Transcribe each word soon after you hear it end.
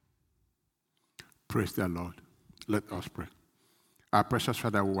Praise the Lord. Let us pray. Our precious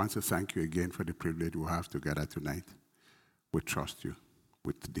Father, we want to thank you again for the privilege we have together tonight. We trust you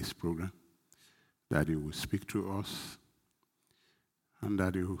with this program, that you will speak to us and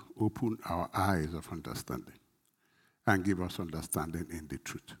that you will open our eyes of understanding and give us understanding in the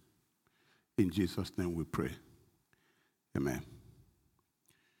truth. In Jesus' name we pray. Amen.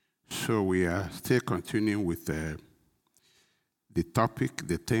 So we are still continuing with the topic,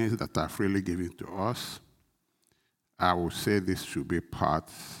 the things that are freely given to us. I will say this should be part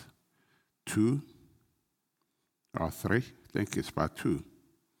 2 or 3. I think it's part 2.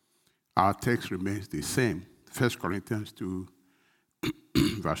 Our text remains the same. 1 Corinthians 2,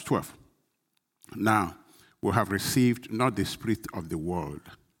 verse 12. Now, we have received not the spirit of the world,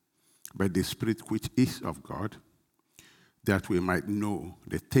 but the Spirit which is of God, that we might know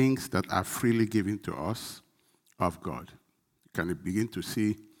the things that are freely given to us of God. You can begin to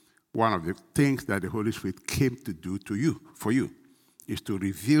see one of the things that the Holy Spirit came to do to you, for you, is to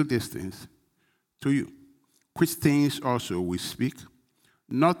reveal these things to you. Which things also we speak,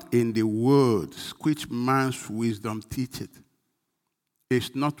 not in the words which man's wisdom teacheth.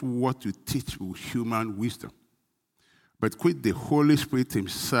 It's not what you teach with human wisdom, but which the Holy Spirit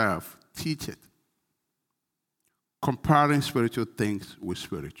himself teacheth, comparing spiritual things with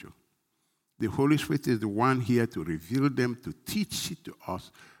spiritual. The Holy Spirit is the one here to reveal them, to teach it to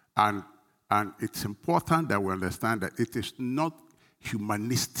us. And it's important that we understand that it is not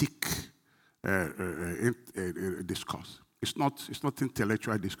humanistic discourse. It's not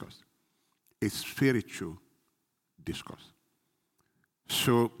intellectual discourse. It's spiritual discourse.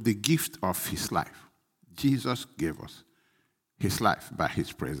 So the gift of his life, Jesus gave us his life by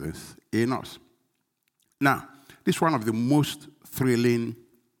his presence in us. Now, this is one of the most thrilling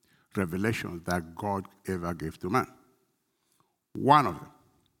revelations that God ever gave to man. One of them.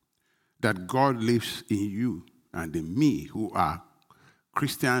 That God lives in you and in me, who are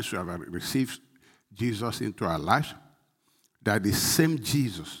Christians who have received Jesus into our lives, that the same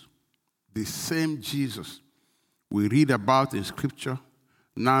Jesus we read about in Scripture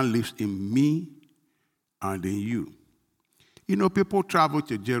now lives in me and in you. You know, people travel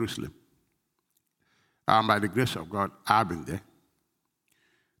to Jerusalem. And by the grace of God, I've been there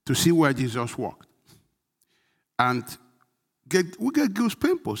to see where Jesus walked. And we get goose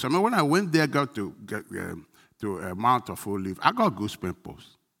pimples. I mean, when I went there, got to Mount of Olives, I got goose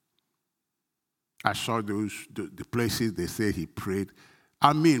pimples. I saw the places they say he prayed.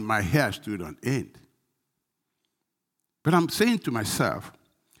 I mean, my hair stood on end. But I'm saying to myself,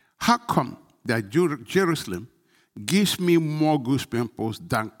 how come that Jerusalem gives me more goose pimples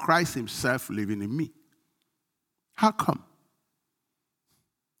than Christ himself living in me? How come?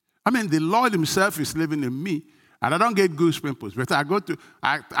 I mean, the Lord himself is living in me, and I don't get goose pimples. But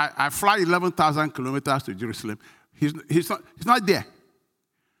I fly 11,000 kilometers to Jerusalem. He's not there.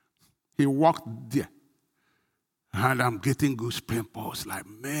 He walked there. And I'm getting goose pimples, like,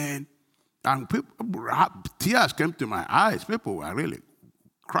 man. And tears came to my eyes. People were really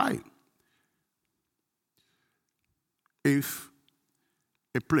crying. If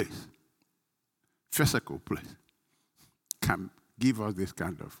a place, physical place, can give us this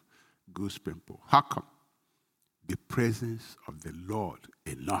kind of goose pimple, how come the presence of the Lord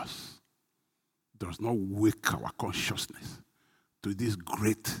in us does not wake our consciousness to this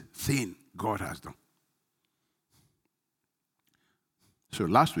great thing God has done? So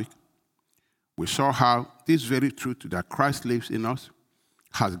last week, we saw how this very truth that Christ lives in us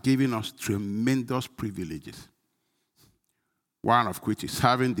has given us tremendous privileges. One of which is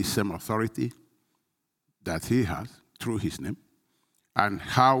having the same authority that he has through his name, and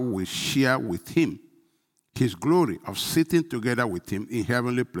how we share with him his glory of sitting together with him in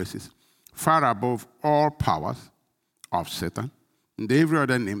heavenly places, far above all powers of Satan, and every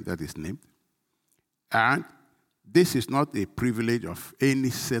other name that is named. And this is not a privilege of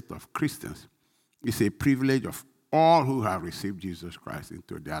any set of Christians. It's a privilege of all who have received Jesus Christ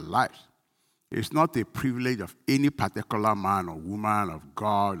into their lives. It's not a privilege of any particular man or woman of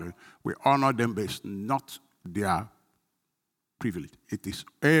God. We honor them, but it's not their privilege. It is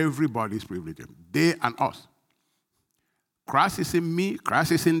everybody's privilege, they and us. Christ is in me,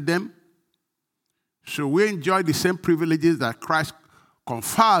 Christ is in them. So we enjoy the same privileges that Christ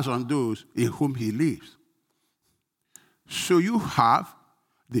confers on those in whom he lives. So you have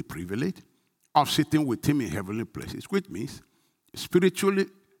the privilege of sitting with him in heavenly places, which means, spiritually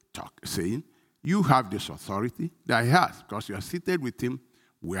saying, you have this authority that he has, because you are seated with him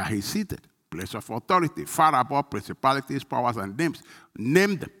where he's seated. Place of authority, far above principalities, powers, and names.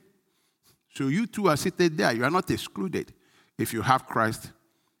 Name them. So you too are seated there. You are not excluded if you have Christ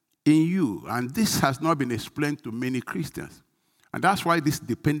in you. And this has not been explained to many Christians. And that's why this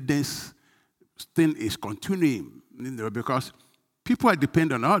dependence thing is continuing, because people are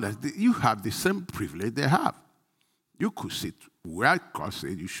dependent on others. You have the same privilege they have. You could sit where God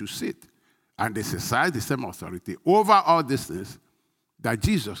said you should sit and exercise the same authority over all these things that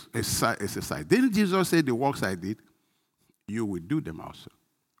Jesus exercised. Didn't Jesus say, the works I did, you will do them also?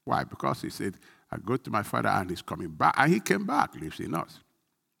 Why? Because he said, I go to my Father and he's coming back. And he came back, lives in us.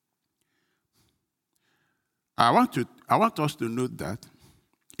 I want us to note that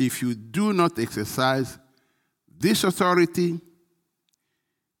if you do not exercise this authority,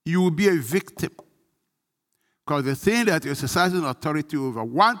 you will be a victim. Because the thing that you're exercising authority over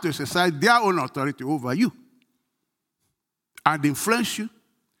want to exercise their own authority over you and influence you,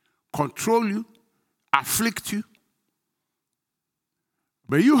 control you, afflict you.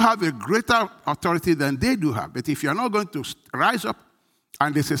 But you have a greater authority than they do have. But if you're not going to rise up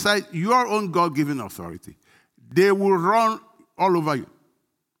and exercise your own God-given authority, they will run all over you.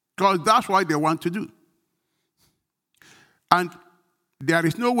 Because that's what they want to do. And there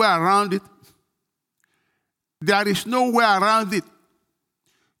is no way around it. There is no way around it.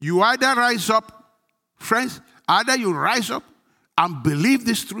 You either rise up, friends, either you rise up and believe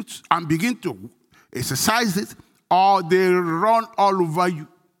these truths and begin to exercise it, or they run all over you,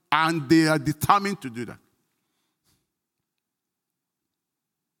 and they are determined to do that.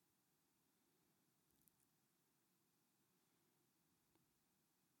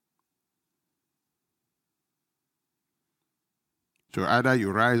 So either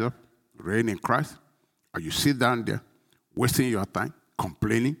you rise up, reign in Christ, or you sit down there, wasting your time,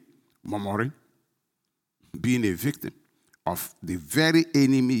 complaining, murmuring, being a victim of the very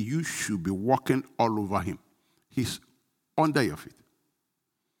enemy you should be walking all over him. He's under your feet.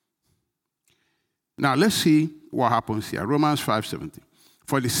 Now let's see what happens here. Romans 5:17.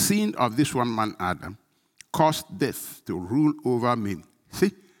 For the sin of this one man, Adam, caused death to rule over many.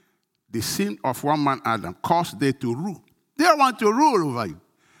 See? The sin of one man, Adam, caused death to rule. They want to rule over you.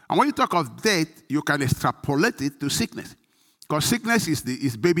 And when you talk of death, you can extrapolate it to sickness. Because sickness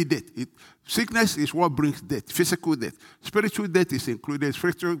is baby death. Sickness is what brings death, physical death. Spiritual death is included.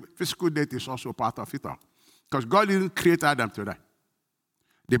 Physical death is also part of it all. Because God didn't create Adam to die.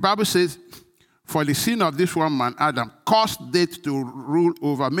 The Bible says, for the sin of this one man, Adam, caused death to rule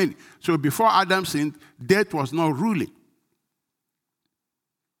over many. So before Adam sinned, death was not ruling.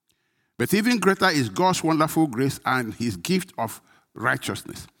 But even greater is God's wonderful grace and his gift of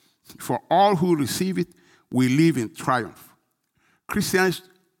righteousness. For all who receive it, we live in triumph. Christians,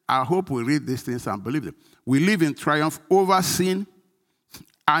 I hope we read these things and believe them. We live in triumph over sin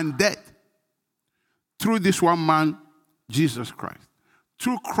and death through this one man, Jesus Christ.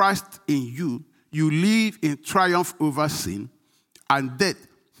 Through Christ in you, you live in triumph over sin and death.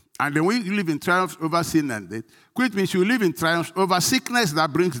 And then when you live in triumph over sin and death, which means you live in triumph over sickness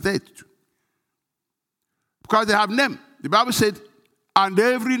that brings death. Because they have name. The Bible said, and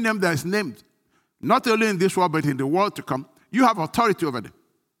every name that is named, not only in this world, but in the world to come, you have authority over them.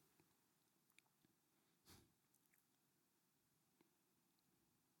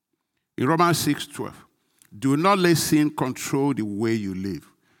 In Romans 6:12, do not let sin control the way you live.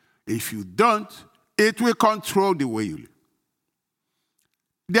 If you don't, it will control the way you live.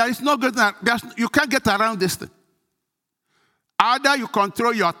 There is no good, you can't get around this thing. Either you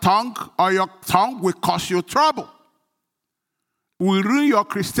control your tongue, or your tongue will cause you trouble. Will ruin your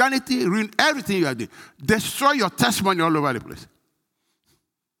Christianity, ruin everything you are doing. Destroy your testimony all over the place.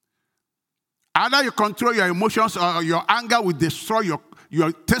 Either you control your emotions, or your anger will destroy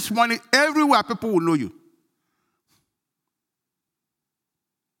your testimony. Everywhere people will know you.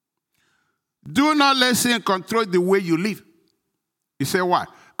 Do not let sin control the way you live. You say, why?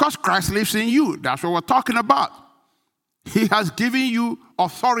 Because Christ lives in you. That's what we're talking about. He has given you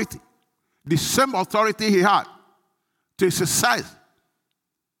authority. The same authority he had to exercise.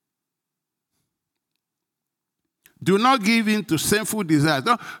 Do not give in to sinful desires.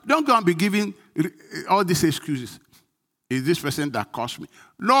 Don't go and be giving all these excuses. Is this person that caused me?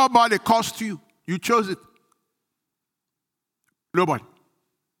 Nobody caused you. You chose it. Nobody.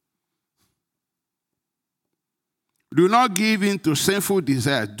 Do not give in to sinful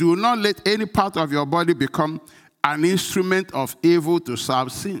desires. Do not let any part of your body become an instrument of evil to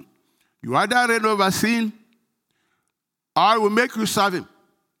serve sin. You either reign over sin, or it will make you serve him.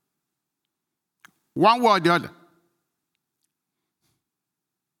 One way or the other.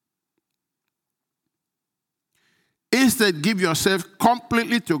 Instead, give yourself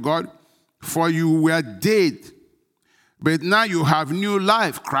completely to God, for you were dead. But now you have new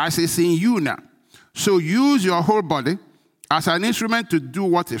life. Christ is in you now. So use your whole body as an instrument to do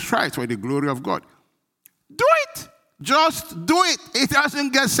what is right for the glory of God. Do it. Just do it. It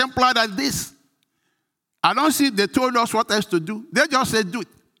doesn't get simpler than this. I don't see they told us what else to do. They just said do it.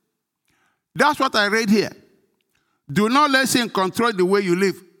 That's what I read here. Do not let sin control the way you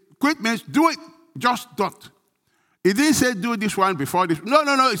live. Quit means do it. Just don't. It didn't say do this one before this. No.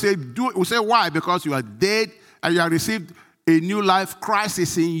 It said do it. We say why? Because you are dead and you have received a new life. Christ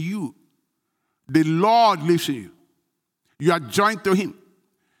is in you. The Lord lives in you. You are joined to him.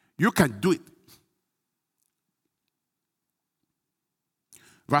 You can do it.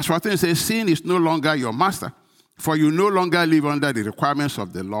 Verse 14 says, sin is no longer your master, for you no longer live under the requirements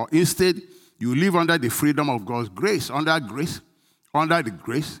of the law. Instead, you live under the freedom of God's grace. Under the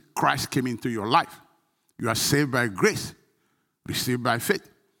grace, Christ came into your life. You are saved by grace, received by faith.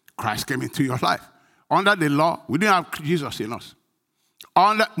 Christ came into your life. Under the law, we didn't have Jesus in us.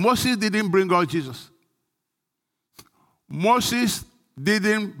 Moses didn't bring us Jesus. Moses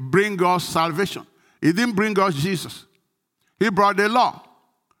didn't bring us salvation. He didn't bring us Jesus. He brought the law.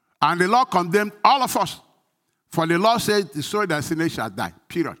 And the law condemned all of us. For the law says, the soul that sinners shall die.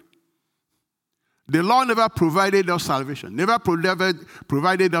 Period. The law never provided us salvation, never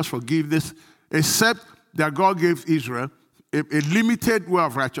provided us forgiveness, except that God gave Israel a limited way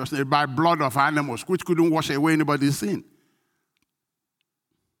of righteousness by blood of animals, which couldn't wash away anybody's sin.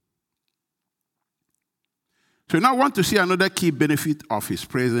 So now I want to see another key benefit of his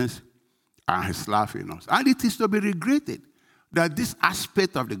presence and his love in us. And it is to be regretted that this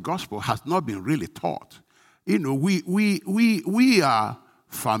aspect of the gospel has not been really taught. You know, we are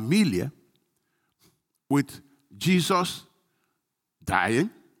familiar with Jesus dying,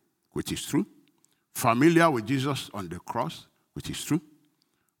 which is true. Familiar with Jesus on the cross, which is true.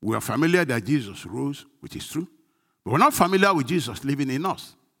 We are familiar that Jesus rose, which is true. But we're not familiar with Jesus living in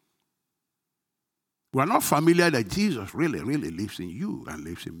us. We're not familiar that Jesus really lives in you and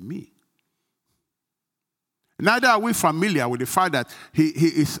lives in me. Neither are we familiar with the fact that he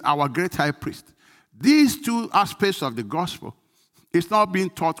is our great high priest. These two aspects of the gospel is not being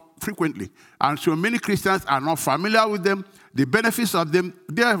taught frequently. And so many Christians are not familiar with them. The benefits of them,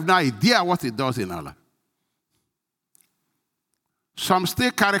 they have no idea what it does in our life. Some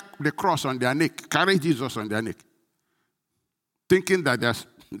still carry the cross on their neck, carry Jesus on their neck, thinking that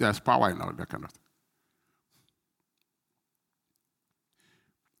there's power in all that kind of thing.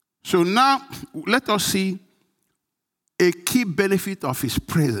 So now, let us see a key benefit of his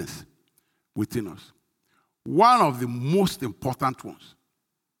presence within us. One of the most important ones.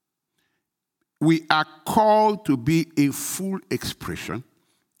 We are called to be a full expression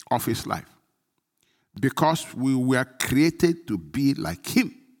of his life because we were created to be like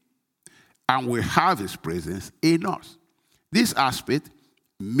him and we have his presence in us. This aspect,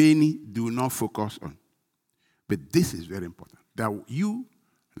 many do not focus on. But this is very important, that you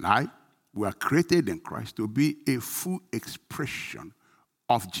and I were created in Christ to be a full expression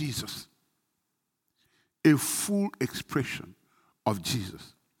of Jesus. A full expression of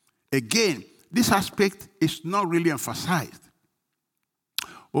Jesus. Again, this aspect is not really emphasized.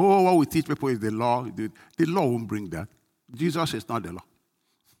 Oh, what we teach people is the law. The law won't bring that. Jesus is not the law.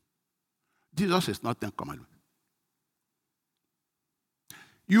 Jesus is not 10 Commandments.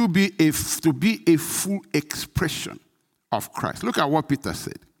 To be a full expression of Christ. Look at what Peter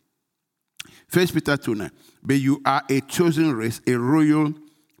said. 1 Peter 2:9. But you are a chosen race, a royal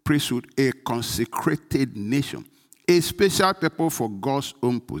priesthood, a consecrated nation, a special people for God's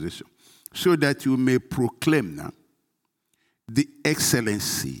own possession, so that you may proclaim now the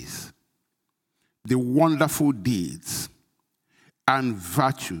excellencies, the wonderful deeds, and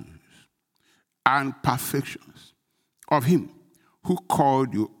virtues, and perfections of him who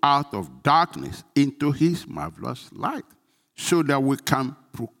called you out of darkness into his marvelous light, so that we can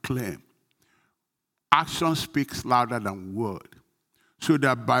proclaim. Action speaks louder than word. So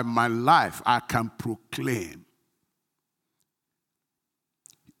that by my life I can proclaim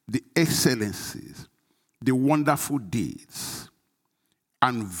the excellencies, the wonderful deeds,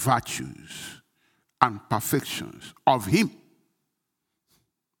 and virtues, and perfections of him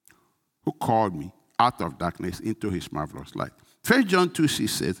who called me out of darkness into his marvelous light. 1 John 2:6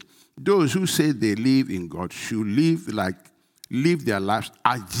 says, those who say they live in God should live their lives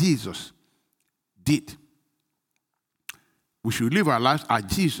as Jesus did. We should live our lives as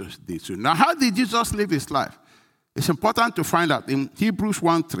Jesus did. So now, how did Jesus live his life? It's important to find out. In Hebrews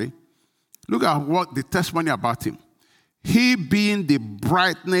 1:3, look at what the testimony about him. He being the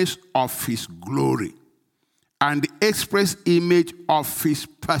brightness of his glory and the express image of his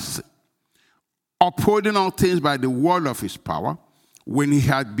person, upholding all things by the word of his power, when he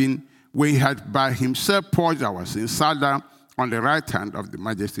had by himself purged our sins, sat down on the right hand of the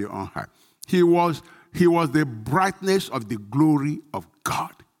Majesty on high. He was the brightness of the glory of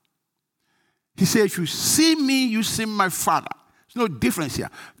God. He said, if you see me, you see my Father. There's no difference here.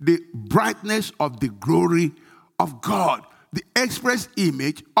 The brightness of the glory of God. The express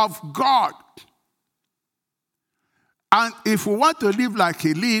image of God. And if we want to live like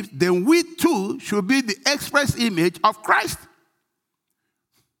he lived, then we too should be the express image of Christ.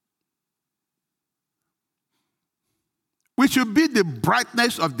 We should be the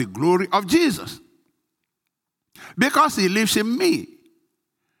brightness of the glory of Jesus. Because he lives in me.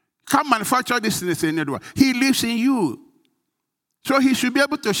 Can't manufacture this in the same way. He lives in you. So he should be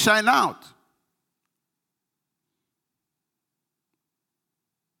able to shine out.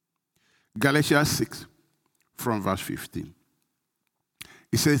 Galatians 6, from verse 15.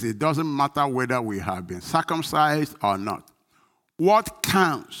 It says, it doesn't matter whether we have been circumcised or not. What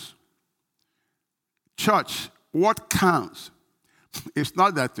counts? Church, what counts? It's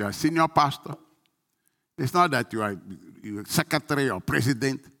not that you are a senior pastor. It's not that you are secretary or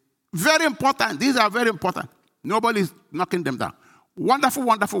president. Very important. These are very important. Nobody's knocking them down. Wonderful,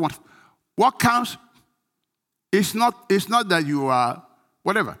 wonderful, wonderful. What counts? It's not that you are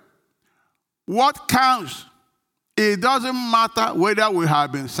whatever. What counts? It doesn't matter whether we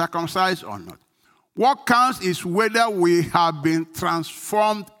have been circumcised or not. What counts is whether we have been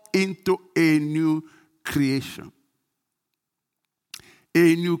transformed into a new creation.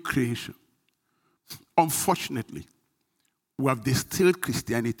 A new creation. Unfortunately, we have distilled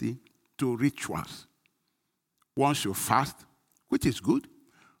Christianity to rituals. Once you fast, which is good.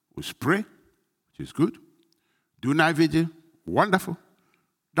 We pray, which is good. Do night vigil, wonderful.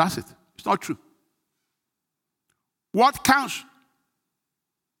 That's it. It's not true. What counts?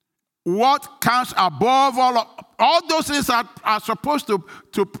 What counts above all those things are supposed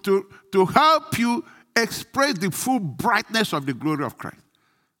to help you express the full brightness of the glory of Christ.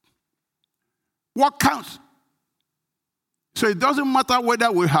 What counts? So it doesn't matter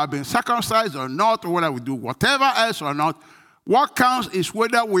whether we have been circumcised or not, or whether we do whatever else or not. What counts is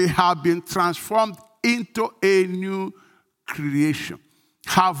whether we have been transformed into a new creation.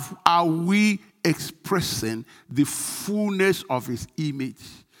 Are we expressing the fullness of his image,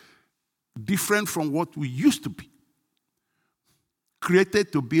 different from what we used to be?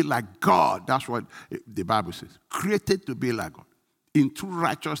 Created to be like God. That's what the Bible says. Created to be like God. In true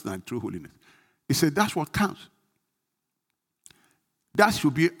righteousness and true holiness. He said that's what counts. That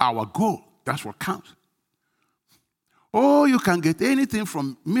should be our goal. That's what counts. Oh, you can get anything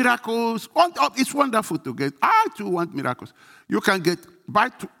from miracles. It's wonderful to get. I too want miracles. You can buy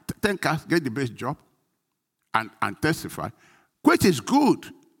 10 cars, get the best job, and testify, which is good.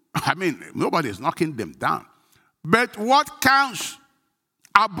 I mean, nobody is knocking them down. But what counts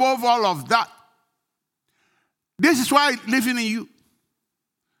above all of that? This is why it's living in you.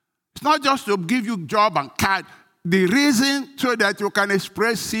 It's not just to give you job and card. The reason so that you can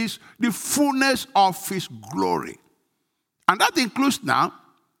express the fullness of his glory. And that includes now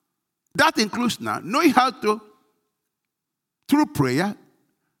knowing how to, through prayer,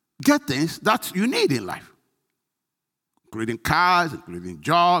 get things that you need in life. Including cars, including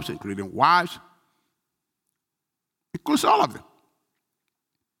jobs, including wives. Includes all of them.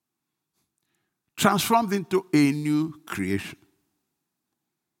 Transformed into a new creation.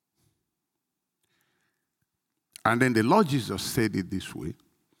 And then the Lord Jesus said it this way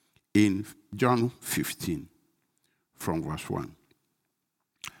in John 15 from verse 1.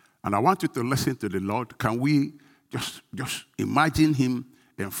 And I want you to listen to the Lord. Can we just imagine him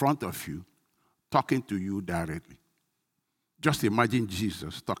in front of you talking to you directly? Just imagine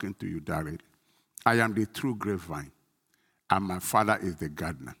Jesus talking to you directly. I am the true grapevine, and my Father is the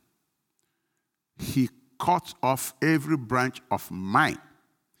gardener. He cuts off every branch of mine,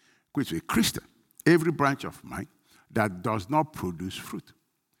 which is a Christian, every branch of mine that does not produce fruit.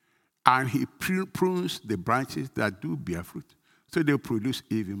 And he prunes the branches that do bear fruit, so they produce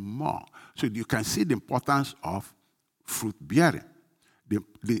even more. So you can see the importance of fruit bearing.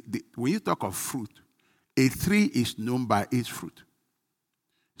 When you talk of fruit, a tree is known by its fruit.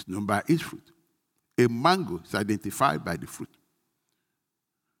 It's known by its fruit. A mango is identified by the fruit.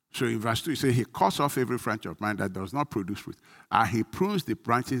 So in verse 2, he says, he cuts off every branch of mine that does not produce fruit. And he prunes the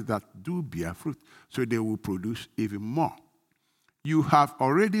branches that do bear fruit, so they will produce even more. You have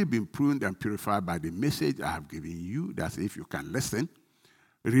already been pruned and purified by the message I have given you. That's if you can listen.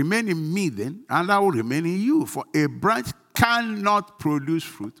 Remain in me then, and I will remain in you. For a branch cannot produce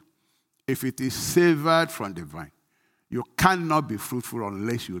fruit if it is severed from the vine. You cannot be fruitful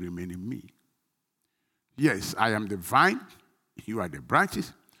unless you remain in me. Yes, I am the vine. You are the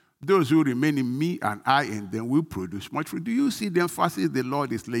branches. Those who remain in me and I in them will produce much fruit. Do you see the emphasis the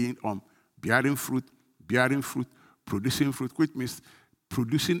Lord is laying on bearing fruit, producing fruit, which means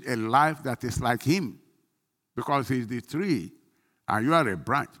producing a life that is like him, because he's the tree and you are a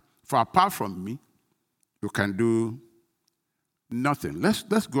branch. For apart from me, you can do nothing.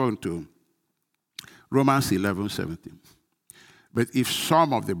 Let's go into Romans 11:17. But if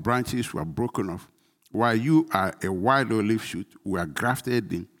some of the branches were broken off, while you are a wild olive shoot, we are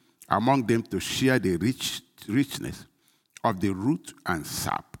grafted in among them to share the richness of the root and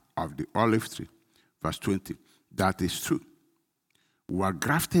sap of the olive tree. Verse 20. That is true. We are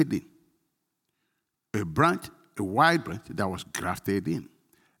grafted in. A branch, a wild branch that was grafted in.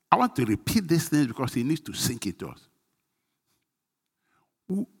 I want to repeat this thing because it needs to sink into us.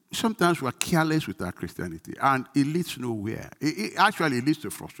 Sometimes we're careless with our Christianity, and it leads nowhere. It actually leads to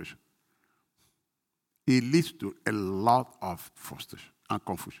frustration. It leads to a lot of frustration and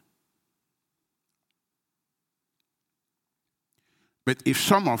confusion. But if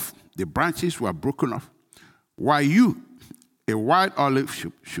some of the branches were broken off, while you, a wild olive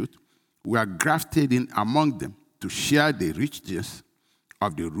shoot, were grafted in among them to share the richness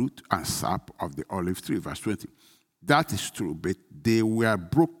of the root and sap of the olive tree. Verse 20. That is true, but they were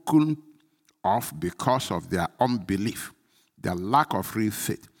broken off because of their unbelief, their lack of real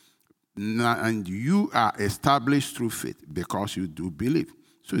faith. And you are established through faith because you do believe.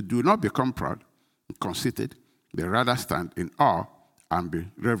 So do not become proud, conceited, but rather stand in awe and be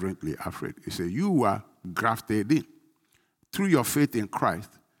reverently afraid. He said, you were grafted in. Through your faith in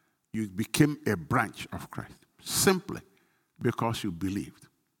Christ, you became a branch of Christ, simply because you believed.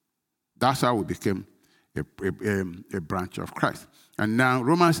 That's how we became a branch of Christ. And now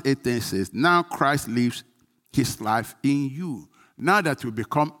Romans 8:10 says, now Christ lives his life in you. Now that you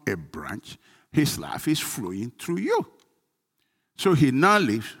become a branch, his life is flowing through you. So he now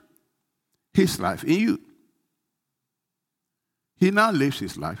lives his life in you. He now lives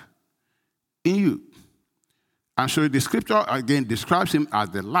his life in you. And so the scripture again describes him as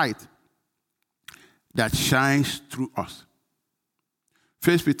the light that shines through us.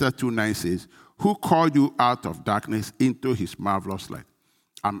 1 Peter 2:9 says, who called you out of darkness into his marvelous light.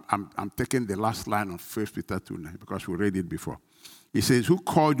 I'm taking the last line of 1 Peter 2:9 because we read it before. He says, who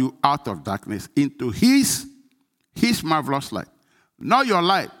called you out of darkness into his marvelous light. Not your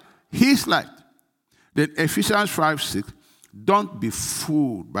light, his light. Then Ephesians 5:6, don't be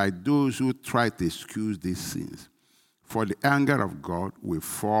fooled by those who try to excuse these sins, for the anger of God will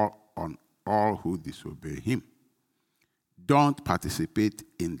fall on all who disobey him. Don't participate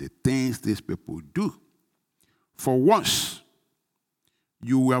in the things these people do. For once,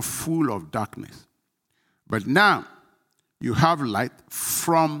 you were full of darkness, but now you have light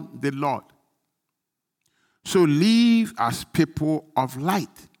from the Lord. So live as people of light.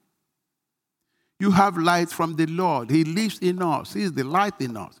 You have light from the Lord. He lives in us. He is the light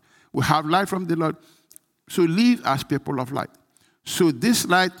in us. We have light from the Lord. So live as people of light. So this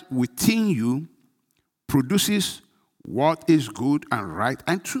light within you produces what is good and right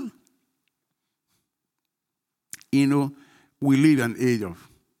and true. You know, we live in an age of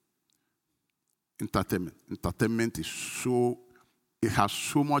entertainment. Entertainment it has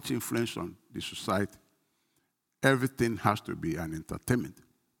so much influence on the society. Everything has to be an entertainment.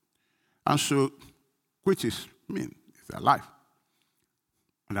 And so, it's a life.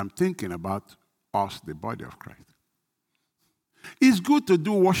 And I'm thinking about us, the body of Christ. It's good to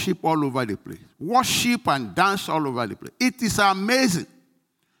do worship all over the place. Worship and dance all over the place. It is amazing.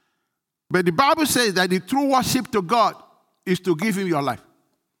 But the Bible says that the true worship to God is to give him your life.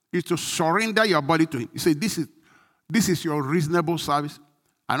 Is to surrender your body to him. He said, this is your reasonable service.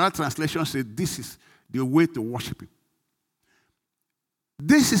 Another translation says, this is the way to worship him.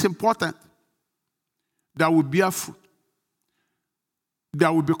 This is important. That will bear fruit.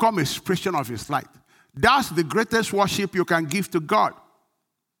 That will become an expression of his light. That's the greatest worship you can give to God.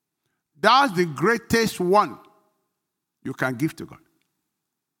 That's the greatest one you can give to God.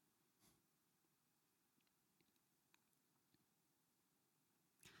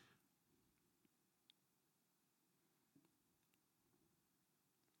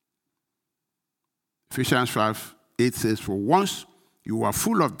 Ephesians 5:8 says, for once you were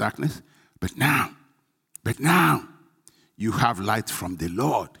full of darkness, but now you have light from the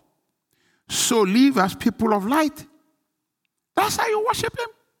Lord. So live as people of light. That's how you worship him.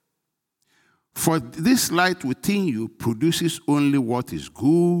 For this light within you produces only what is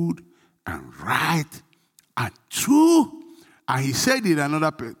good and right and true. And he said in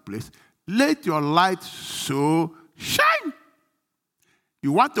another place, let your light so shine.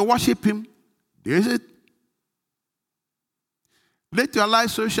 You want to worship him? There's it. Let your light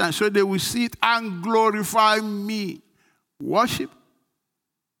so shine so they will see it and glorify me. Worship.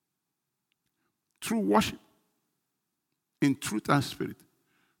 True worship. In truth and spirit.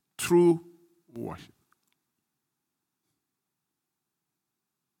 True worship.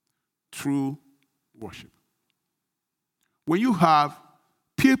 True worship. When you have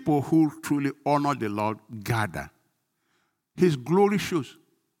people who truly honor the Lord gather, His glory shows.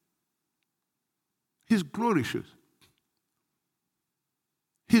 His glory shows.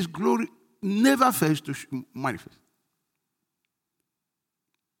 His glory never fails to manifest.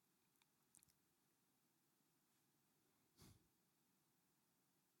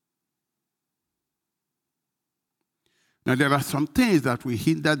 Now, there are some things that will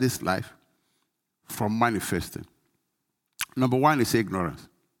hinder this life from manifesting. Number one is ignorance.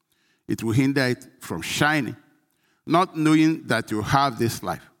 It will hinder it from shining. Not knowing that you have this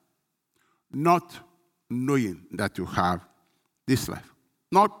life. Not knowing that you have this life.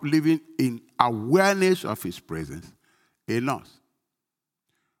 Not living in awareness of His presence in us.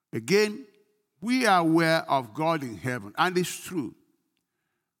 Again, we are aware of God in heaven, and it's true.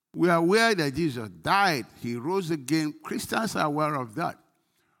 We are aware that Jesus died, He rose again. Christians are aware of that.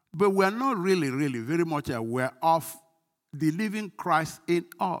 But we are not really very much aware of the living Christ in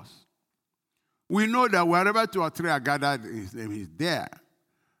us. We know that wherever two or three are gathered in His name, He's there.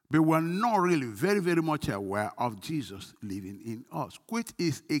 But we're not really very much aware of Jesus living in us, which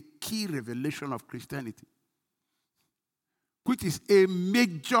is a key revelation of Christianity, which is a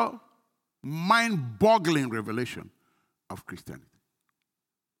major, mind-boggling revelation of Christianity.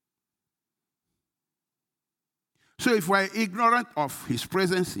 So if we're ignorant of His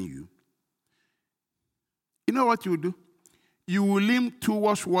presence in you, you know what you will do? You will lean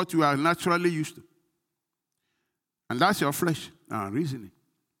towards what you are naturally used to. And that's your flesh and reasoning.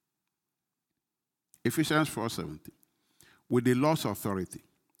 Ephesians 4:17. With the Lord's authority,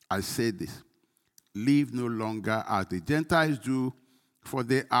 I say this: live no longer as the Gentiles do, for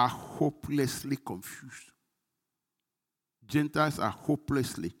they are hopelessly confused. Gentiles are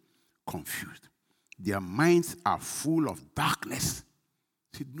hopelessly confused. Their minds are full of darkness.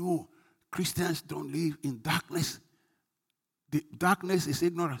 See, no, Christians don't live in darkness. The darkness is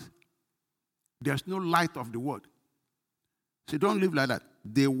ignorance. There's no light of the word. So don't live like that.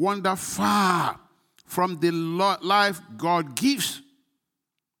 They wander far from the life God gives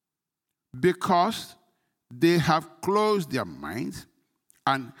because they have closed their minds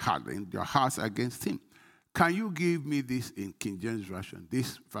and hardened their hearts against Him. Can you give me this in King James Version?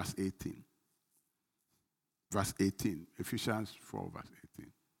 This verse 18. Verse 18. Ephesians 4, verse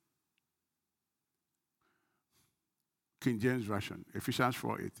 18. King James Version. Ephesians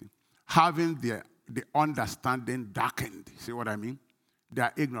 4:18. Having the understanding darkened. See what I mean? They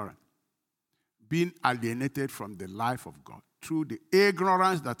are ignorant. Being alienated from the life of God through the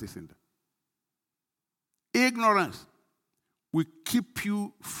ignorance that is in them. Ignorance will keep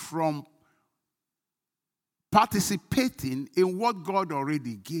you from participating in what God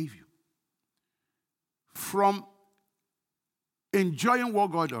already gave you. From enjoying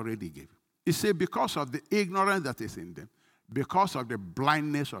what God already gave you. He said because of the ignorance that is in them, because of the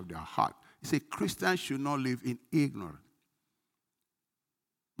blindness of their heart. He said Christians should not live in ignorance.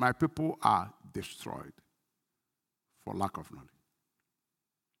 My people are destroyed for lack of knowledge.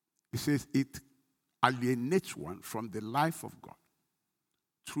 He says it alienates one from the life of God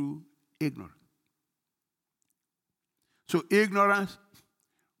through ignorance. So ignorance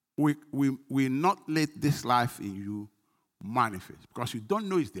will not let this life in you manifest because you don't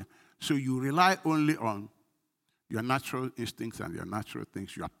know it's there. So you rely only on your natural instincts and your natural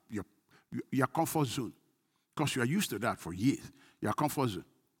things, your comfort zone. Because you are used to that for years. Your comfort zone.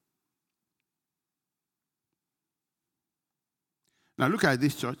 Now look at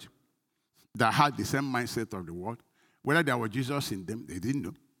this church that had the same mindset of the world. Whether there was Jesus in them, they didn't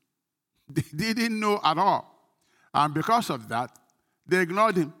know. They didn't know at all. And because of that, they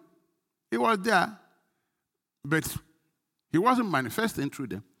ignored Him. He was there, but He wasn't manifesting through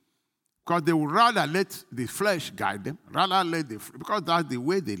them. Because they would rather let the flesh guide them, because that's the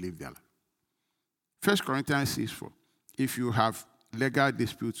way they live their life. 1 Corinthians 6:4. If you have legal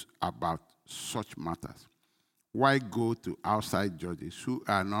disputes about such matters, why go to outside judges who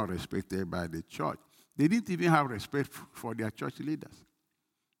are not respected by the church? They didn't even have respect for their church leaders.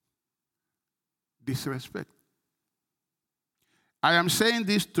 Disrespect. I am saying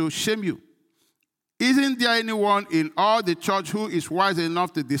this to shame you. Isn't there anyone in all the church who is wise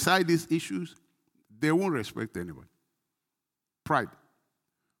enough to decide these issues? They won't respect anybody. Pride.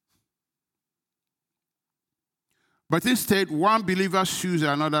 But instead, one believer sues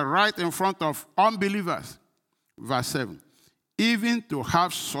another right in front of unbelievers. Verse 7. Even to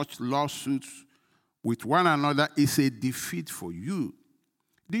have such lawsuits with one another is a defeat for you.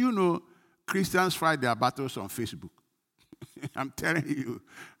 Do you know Christians fight their battles on Facebook? I'm telling you,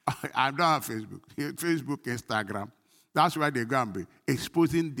 I don't have Facebook. Facebook, Instagram. That's why they're going to be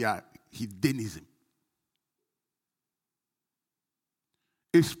exposing their hedonism.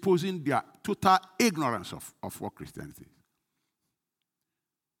 Exposing their total ignorance of what Christianity is.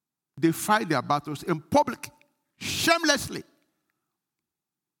 They fight their battles in public, shamelessly.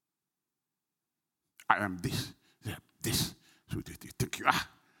 I am this. This. So who do you think you are?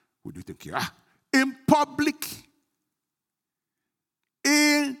 Who do you think you are? In public.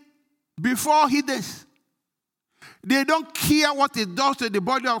 Before heathens. They don't care what it does to the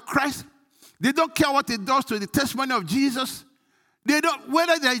body of Christ. They don't care what it does to the testimony of Jesus. They don't,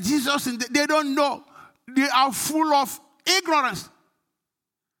 whether there is Jesus, they don't know. They are full of ignorance.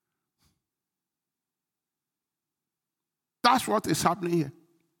 That's what is happening here.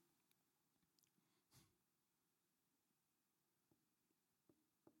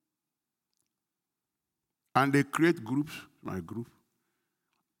 And they create groups, my group.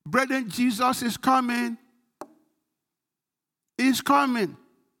 Brethren, Jesus is coming. He's coming.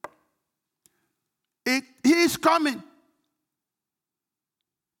 He is coming.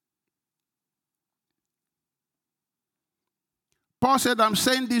 Paul said, I'm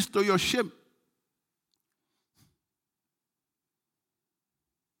saying this to your shame.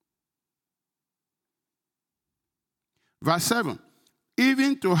 Verse 7.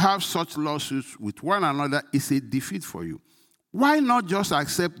 Even to have such lawsuits with one another is a defeat for you. Why not just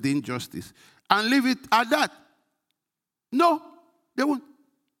accept the injustice and leave it at that? No, they won't.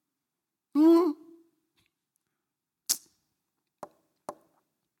 Mm-hmm.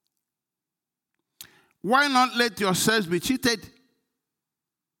 Why not let yourselves be cheated?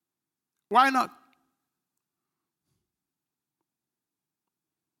 Why not?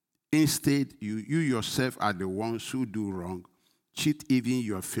 Instead, you yourself are the ones who do wrong, cheat even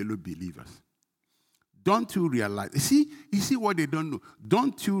your fellow believers. Don't you realize? You see what they don't know?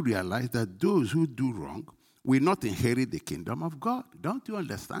 Don't you realize that those who do wrong will not inherit the kingdom of God? Don't you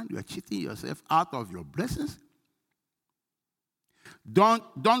understand? You are cheating yourself out of your blessings.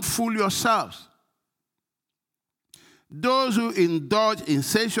 Don't fool yourselves. Those who indulge in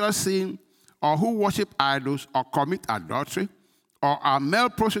sexual sin, or who worship idols, or commit adultery, or are male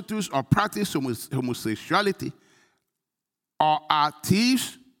prostitutes, or practice homosexuality, or are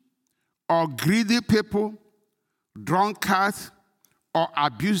thieves, or greedy people, drunkards, or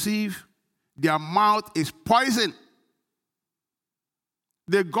abusive, their mouth is poison.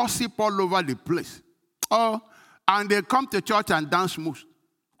 They gossip all over the place. Oh, and they come to church and dance moves.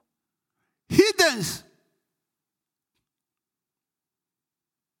 Heathens.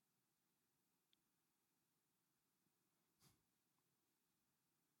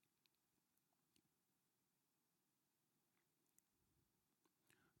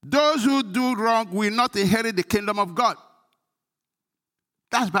 Those who do wrong will not inherit the kingdom of God.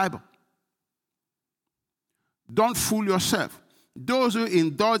 That's Bible. Don't fool yourself. Those who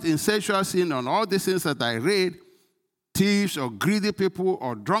indulge in sexual sin and all these things that I read, thieves or greedy people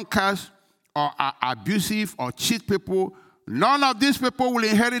or drunkards or are abusive or cheat people, none of these people will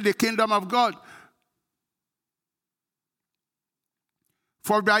inherit the kingdom of God.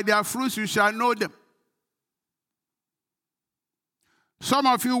 For by their fruits you shall know them. Some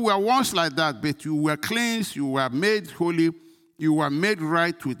of you were once like that, but you were cleansed, you were made holy, you were made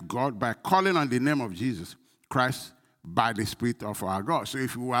right with God by calling on the name of Jesus Christ by the Spirit of our God. So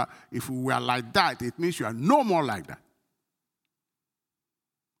if we were like that, it means you are no more like that.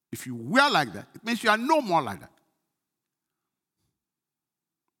 If you were like that, it means you are no more like that.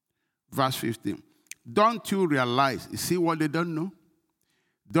 Verse 15. Don't you realize, you see what they don't know?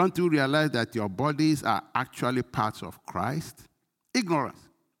 Don't you realize that your bodies are actually parts of Christ? Ignorance.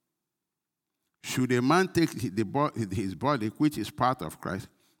 Should a man take his body, which is part of Christ,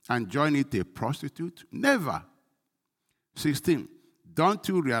 and join it to a prostitute? Never. 16. Don't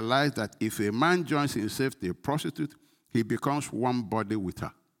you realize that if a man joins himself to a prostitute, he becomes one body with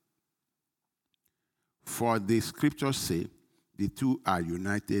her? For the scriptures say, the two are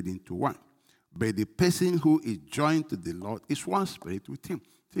united into one. But the person who is joined to the Lord is one spirit with him.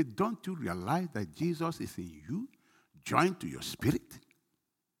 Say, don't you realize that Jesus is in you? Joined to your spirit.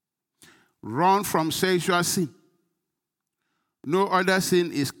 Run from sexual sin. No other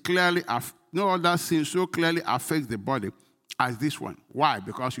sin so clearly affects the body as this one. Why?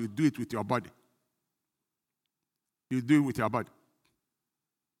 Because you do it with your body. You do it with your body.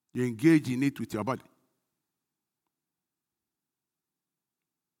 You engage in it with your body.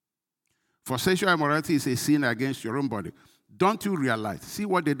 For sexual immorality is a sin against your own body. Don't you realize? See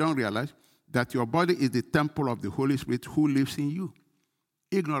what they don't realize? That your body is the temple of the Holy Spirit who lives in you.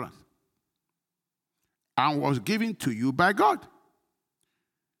 Ignorance. And was given to you by God.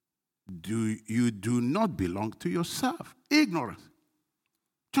 You do not belong to yourself. Ignorance.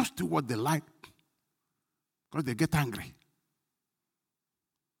 Just do what they like. Because they get angry.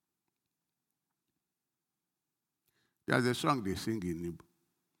 There's a song they sing in Igbo.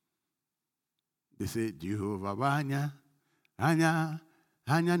 They say, Jehovah Banya, Anya,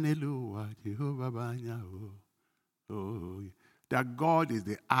 Anya Neluwa, Jehovah Banya, oh. That God is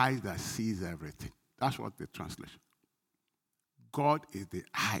the eye that sees everything. That's what the translation. God is the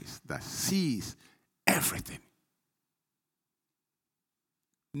eyes that sees everything.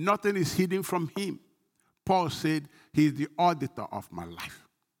 Nothing is hidden from him. Paul said, he is the auditor of my life.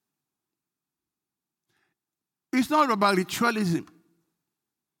 It's not about ritualism.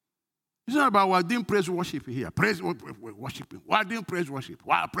 It's not about we're doing praise worship here. Praise worship. We're doing praise worship.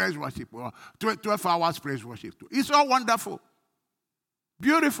 Wow, praise worship. 12 hours praise worship. It's all wonderful.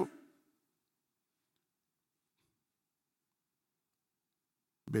 Beautiful.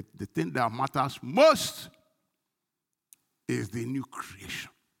 But the thing that matters most is the new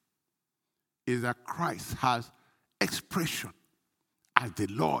creation. Is that Christ has expression as the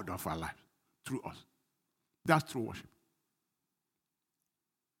Lord of our lives through us. That's true worship.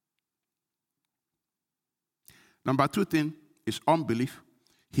 Number 2 thing is unbelief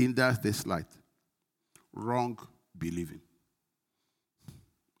hinders this light. Wrong believing.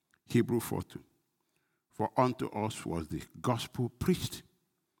 Hebrews 4:2. For unto us was the gospel preached,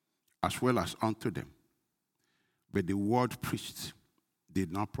 as well as unto them. But the word preached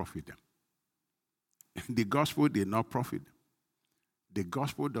did not profit them. The gospel did not profit them. The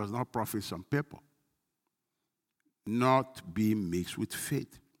gospel does not profit some people. Not being mixed with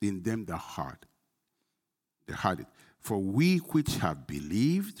faith in them that heard. They heard it. For we which have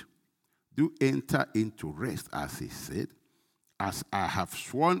believed do enter into rest, as he said, as I have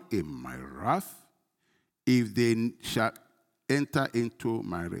sworn in my wrath, if they shall enter into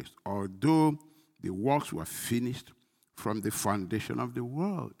my rest, although the works were finished from the foundation of the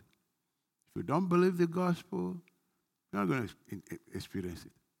world. If you don't believe the gospel, you're not going to experience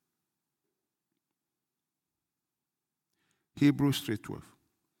it. Hebrews 3:12.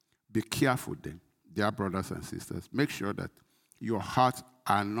 Be careful then, dear brothers and sisters. Make sure that your hearts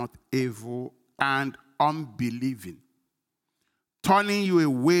are not evil and unbelieving, turning you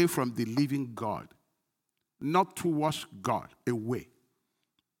away from the living God, not towards God, away.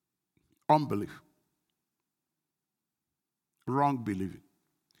 Unbelief. Wrong believing.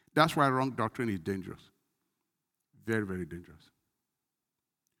 That's why wrong doctrine is dangerous. Very, very dangerous.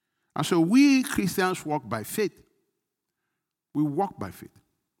 And so we Christians walk by faith. We walk by faith.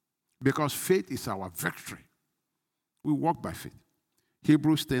 Because faith is our victory. We walk by faith.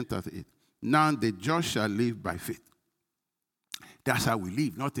 Hebrews 10:38. Now the just shall live by faith. That's how we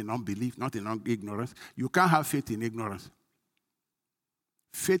live, not in unbelief, not in ignorance. You can't have faith in ignorance.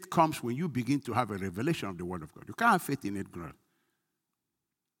 Faith comes when you begin to have a revelation of the Word of God. You can't have faith in ignorance.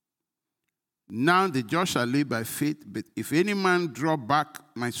 Now the just shall live by faith, but if any man draw back,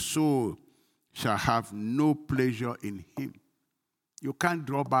 my soul shall have no pleasure in him. You can't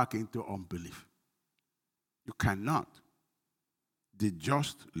draw back into unbelief. You cannot. The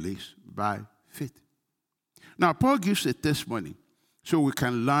just lives by faith. Now, Paul gives a testimony so we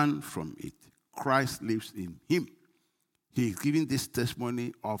can learn from it. Christ lives in him. He is giving this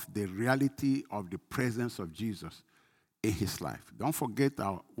testimony of the reality of the presence of Jesus in his life. Don't forget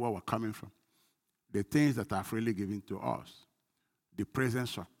where we're coming from. The things that are freely given to us. The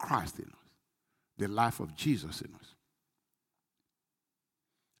presence of Christ in us. The life of Jesus in us.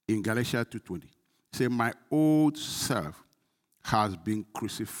 In Galatians 2:20, say, my old self has been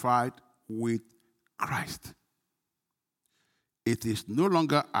crucified with Christ. It is no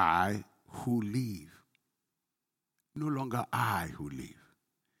longer I who live. No longer I who live.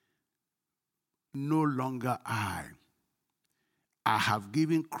 No longer I. I have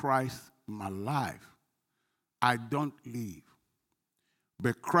given Christ my life. I don't live.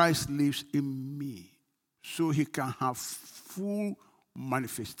 But Christ lives in me so he can have full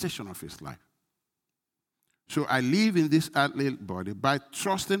manifestation of his life. So I live in this earthly body by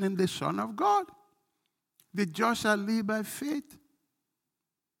trusting in the Son of God. The just shall live by faith.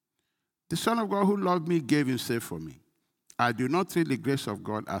 The Son of God who loved me gave himself for me. I do not treat the grace of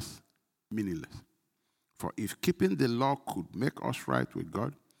God as meaningless. For if keeping the law could make us right with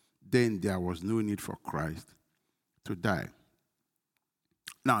God, then there was no need for Christ to die.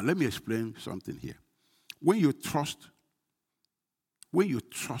 Now, let me explain something here. When you trust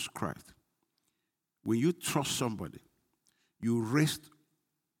Christ, when you trust somebody, You rest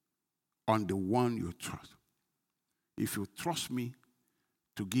on the one you trust. If you trust me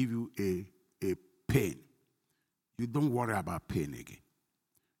to give you a pain, you don't worry about pain again.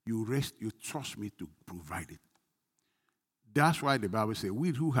 You rest, you trust me to provide it. That's why the Bible says, we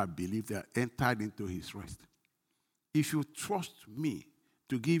who have believed have entered into his rest. If you trust me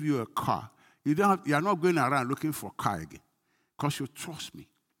to give you a car, you are not going around looking for a car again. Because you trust me.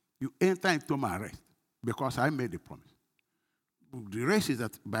 You enter into my rest because I made the promise. The rest is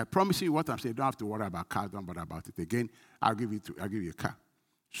that by promising you what I'm saying, you don't have to worry about cars, don't bother about it. Again, I'll give you a car.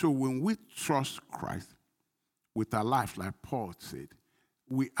 So when we trust Christ with our life, like Paul said,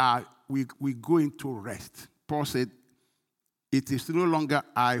 we go into rest. Paul said, it is no longer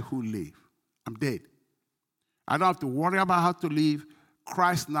I who live. I'm dead. I don't have to worry about how to live.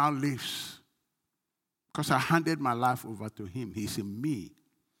 Christ now lives. Because I handed my life over to him. He's in me.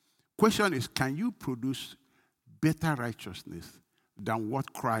 Question is, can you produce better righteousness than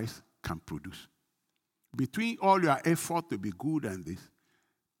what Christ can produce? Between all your effort to be good and this,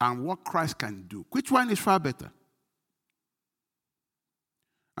 and what Christ can do, which one is far better?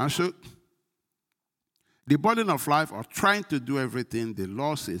 And so, the burden of life or trying to do everything, the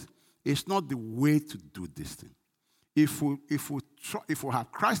law says, is not the way to do this thing. If we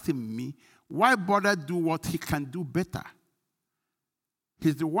have Christ in me, why bother do what he can do better?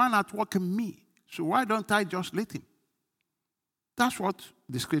 He's the one at work in me. So why don't I just let him? That's what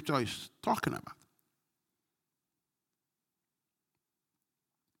the scripture is talking about.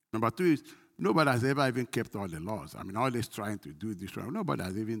 Number two is, nobody has ever even kept all the laws. I mean, always trying to do this. Nobody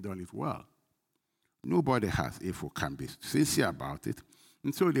has even done it well. Nobody has, if we can be sincere about it.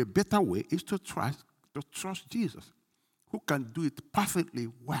 And so the better way is to trust Jesus, who can do it perfectly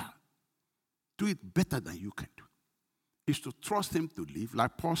well. Do it better than you can do. Is to trust him to live,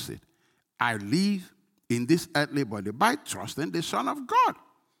 like Paul said, I live in this earthly body by trusting the Son of God.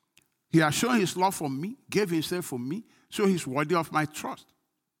 He has shown his love for me, gave himself for me, so he's worthy of my trust.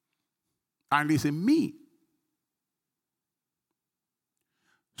 And he's in me.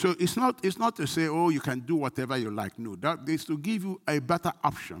 So it's not to say, oh, you can do whatever you like. No, that is to give you a better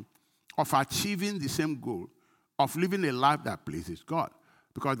option of achieving the same goal of living a life that pleases God.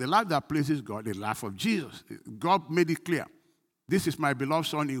 Because the life that pleases God is the life of Jesus. God made it clear. This is my beloved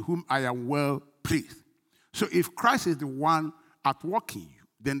Son in whom I am well pleased. So if Christ is the one at work in you,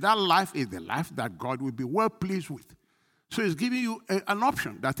 then that life is the life that God will be well pleased with. So he's giving you an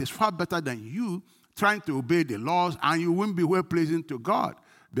option that is far better than you trying to obey the laws, and you won't be well pleasing to God.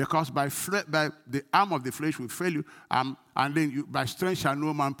 Because by the arm of the flesh will fail you, and then by strength shall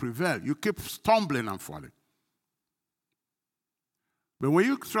no man prevail. You keep stumbling and falling. But when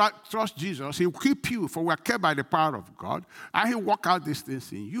you trust Jesus, he will keep you, for we are kept by the power of God, and he will work out these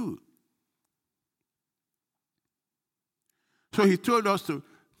things in you. So he told us to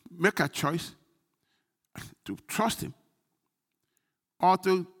make a choice to trust him or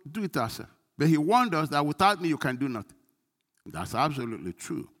to do it ourselves. But he warned us that without me you can do nothing. That's absolutely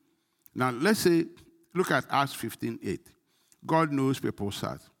true. Now, let's say, look at Acts 15:8. God knows people's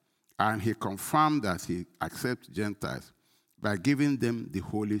hearts, and he confirmed that he accepts Gentiles by giving them the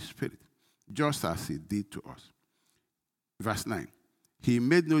Holy Spirit, just as he did to us. Verse 9. He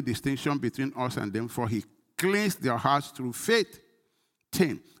made no distinction between us and them, for he cleansed their hearts through faith.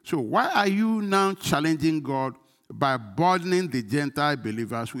 10. So why are you now challenging God by burdening the Gentile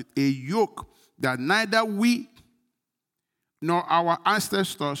believers with a yoke that neither we nor our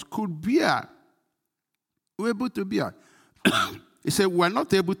ancestors could bear? We're able to bear. He said, we're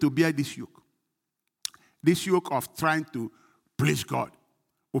not able to bear this yoke. This yoke of trying to please God,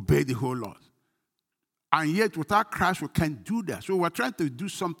 obey the whole laws. And yet, without Christ, we can't do that. So we're trying to do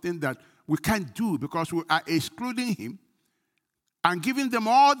something that we can't do because we are excluding him and giving them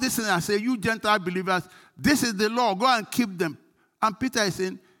all this things. I say, you Gentile believers, this is the law. Go and keep them. And Peter is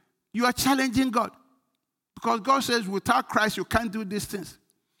saying, you are challenging God. Because God says, without Christ, you can't do these things.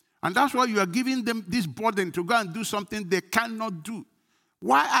 And that's why you are giving them this burden to go and do something they cannot do.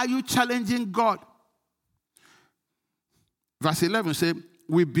 Why are you challenging God? Verse 11 says,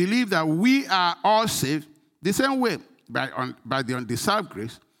 we believe that we are all saved the same way by the undeserved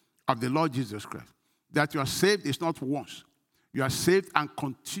grace of the Lord Jesus Christ. That you are saved is not once. You are saved and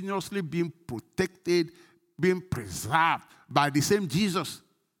continuously being protected, being preserved by the same Jesus.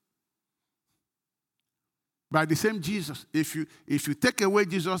 By the same Jesus. If you take away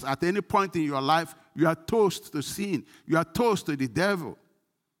Jesus at any point in your life, you are toast to sin. You are toast to the devil.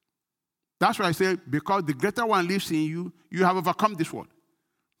 That's why I say, because the greater one lives in you, you have overcome this world.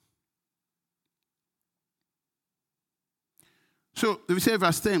 So, we say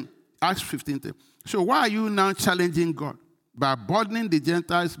verse 10, Acts 15:10. So why are you now challenging God by burdening the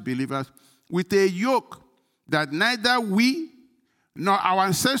Gentiles believers with a yoke that neither we nor our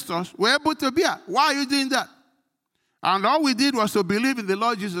ancestors were able to bear. Why are you doing that? And all we did was to believe in the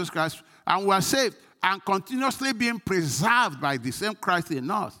Lord Jesus Christ, and we are saved and continuously being preserved by the same Christ in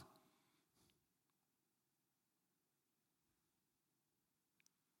us.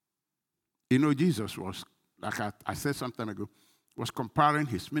 You know, Jesus was, like I said some time ago, was comparing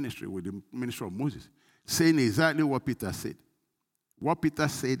his ministry with the ministry of Moses, saying exactly what Peter said. What Peter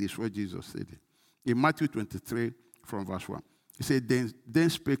said is what Jesus said. In Matthew 23, from verse 1, he said, Then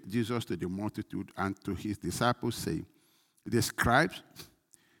spake Jesus to the multitude and to his disciples, saying, The scribes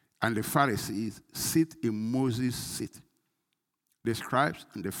and the Pharisees sit in Moses' seat. The scribes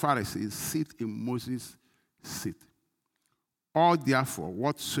and the Pharisees sit in Moses' seat. All therefore,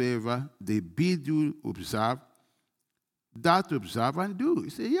 whatsoever they bid you observe, that observe and do. He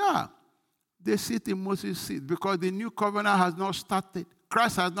said, yeah, they sit in Moses' seat because the new covenant has not started.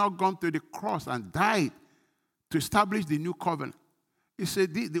 Christ has not gone to the cross and died to establish the new covenant. He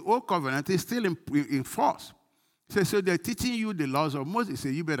said the old covenant is still in force. He said, so they're teaching you the laws of Moses. He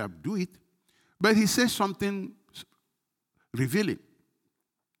said, you better do it. But he says something revealing.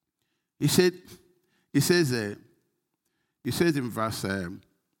 He says in verse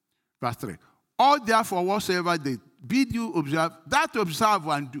 3, all therefore whatsoever they bid you observe, that observe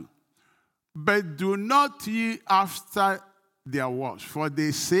and do. But do not ye after their words, for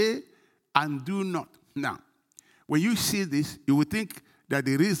they say and do not. Now, when you see this, you would think that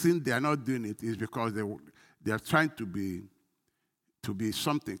the reason they are not doing it is because they are trying to be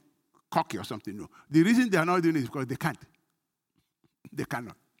something cocky or something. No. The reason they are not doing it is because they can't. They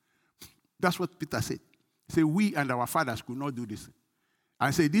cannot. That's what Peter said. He said, we and our fathers could not do this.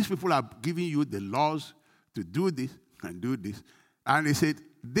 And say, these people are giving you the laws to do this and do this. And he said,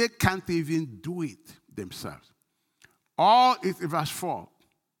 they can't even do it themselves. All is verse 4.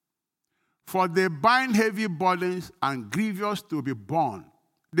 For they bind heavy burdens and grievous to be borne,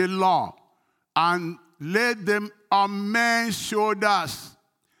 the law, and lay them on men's shoulders.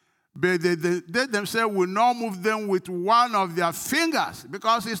 But they themselves will not move them with one of their fingers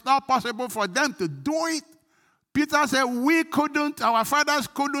because it's not possible for them to do it. Peter said, we couldn't, our fathers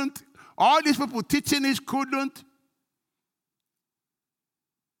couldn't, all these people teaching this couldn't.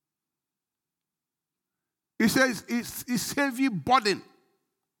 He says it's heavy burden.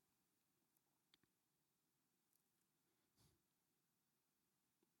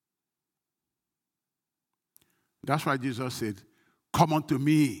 That's why Jesus said, come unto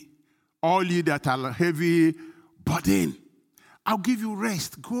me, all ye that are heavy burden. I'll give you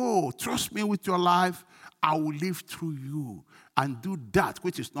rest. Go, trust me with your life. I will live through you and do that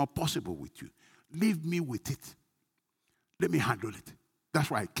which is not possible with you. Leave me with it. Let me handle it.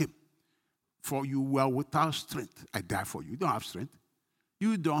 That's why I came. For you were without strength. I died for you. You don't have strength.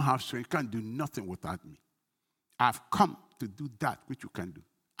 You don't have strength. You can't do nothing without me. I've come to do that which you can do.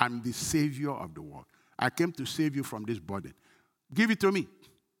 I'm the Savior of the world. I came to save you from this burden. Give it to me.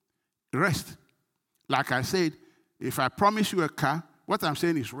 Rest. Like I said, if I promise you a car, what I'm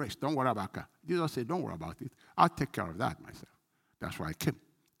saying is rest. Don't worry about car. Jesus said, don't worry about it. I'll take care of that myself. That's why I came.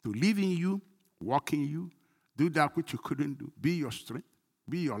 To live in you, walk in you, do that which you couldn't do. Be your strength.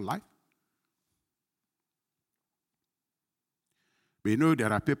 Be your life. We know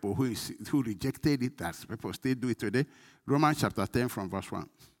there are people who rejected it, as people still do it today. Romans chapter 10 from verse 1.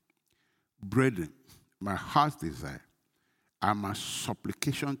 Brethren, my heart's desire and my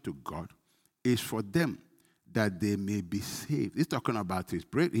supplication to God is for them that they may be saved. He's talking about his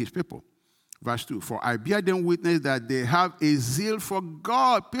people. Verse 2, for I bear them witness that they have a zeal for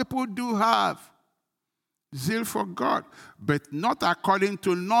God. People do have zeal for God, but not according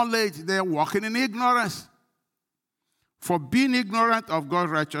to knowledge. They're walking in ignorance. For being ignorant of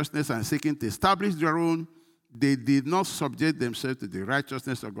God's righteousness and seeking to establish their own, they did not subject themselves to the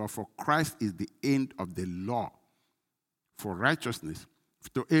righteousness of God, for Christ is the end of the law for righteousness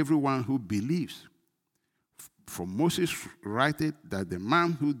to everyone who believes. For Moses writeth that the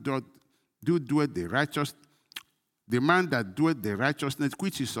man who doeth the man that doeth the righteousness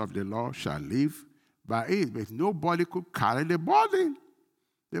which is of the law shall live by it. But nobody could carry the burden.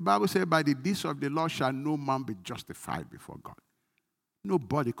 The Bible says, by the deeds of the law shall no man be justified before God.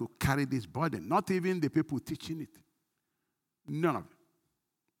 Nobody could carry this burden, not even the people teaching it. None of it.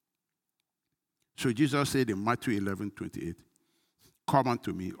 So Jesus said in Matthew 11:28, come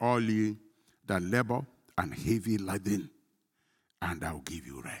unto me, all ye that labor and heavy laden, and I will give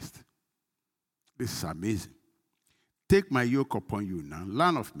you rest. This is amazing. Take my yoke upon you now,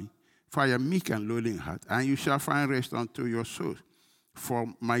 learn of me, for I am meek and lowly in heart, and you shall find rest unto your souls. For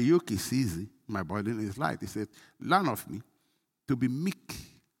my yoke is easy, my burden is light. He said, learn of me, to be meek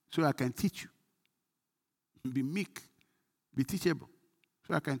so I can teach you. Be meek. Be teachable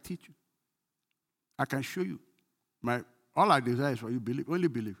so I can teach you. I can show you. All I desire is for you to believe. Only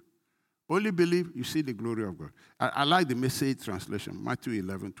believe. Only believe, you see the glory of God. I like the Message translation, Matthew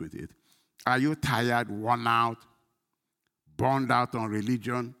 11:28. Are you tired, worn out, burned out on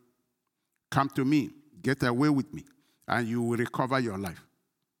religion? Come to me. Get away with me, and you will recover your life.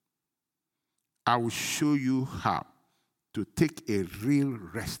 I will show you how to take a real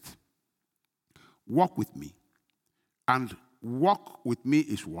rest. Walk with me. And walk with me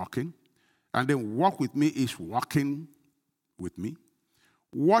is walking. And then walk with me is walking with me.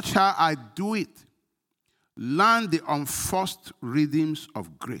 Watch how I do it. Learn the unforced rhythms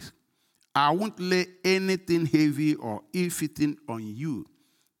of grace. I won't lay anything heavy or ill-fitting on you.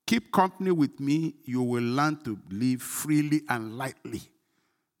 Keep company with me. You will learn to live freely and lightly.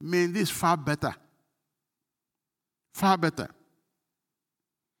 Man, this is far better. Far better.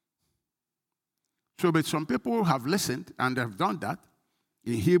 So, but some people have listened and have done that.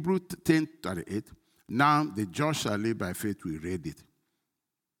 In Hebrew 10:38, now the just shall live by faith, we read it.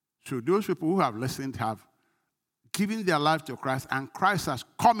 So those people who have listened have given their life to Christ, and Christ has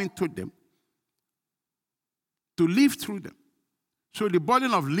come into them to live through them. So the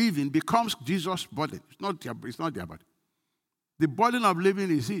burden of living becomes Jesus' burden. It's not their burden. The burden of living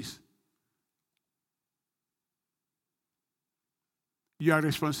is his. Your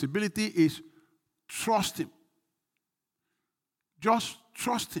responsibility is trust him. Just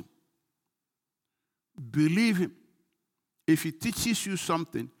trust him. Believe him. If he teaches you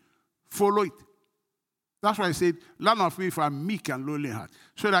something, follow it. That's why I said, learn of me if I'm meek and lowly in heart,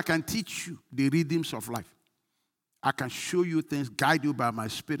 so that I can teach you the rhythms of life. I can show you things, guide you by my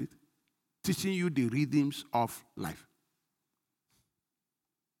spirit, teaching you the rhythms of life.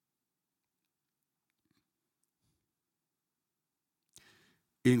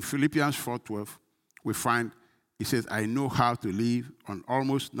 In Philippians 4:12, we find, it says, I know how to live on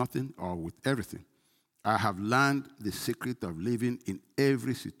almost nothing or with everything. I have learned the secret of living in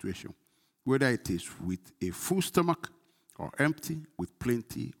every situation, whether it is with a full stomach or empty, with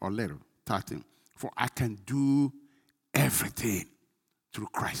plenty or little. 13. For I can do everything through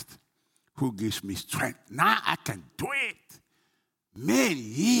Christ who gives me strength. Now I can do it. Man,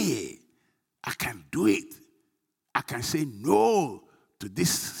 yeah, I can do it. I can say no to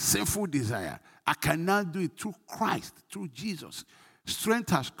this sinful desire. I cannot do it through Christ, through Jesus.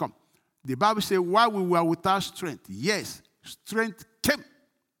 Strength has come. The Bible says, while we were without strength, yes, strength came.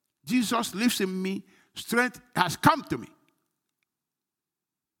 Jesus lives in me. Strength has come to me.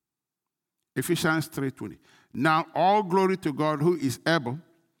 Ephesians 3:20. Now all glory to God who is able,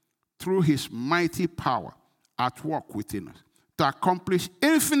 through his mighty power at work within us, to accomplish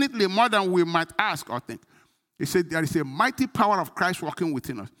infinitely more than we might ask or think. He said there is a mighty power of Christ working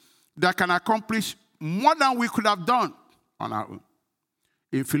within us that can accomplish more than we could have done on our own.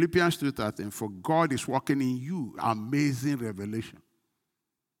 In Philippians 2:13, for God is working in you, amazing revelation,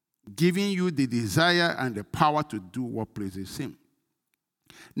 giving you the desire and the power to do what pleases him.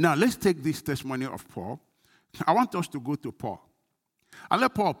 Now, let's take this testimony of Paul. I want us to go to Paul. And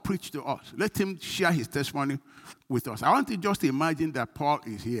let Paul preach to us. Let him share his testimony with us. I want you just to imagine that Paul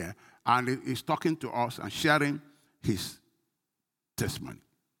is here and he's talking to us and sharing his testimony.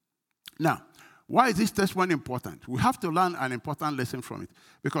 Now, why is this testimony important? We have to learn an important lesson from it,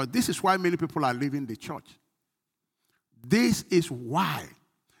 because this is why many people are leaving the church. This is why.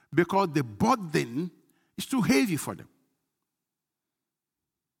 Because the burden is too heavy for them.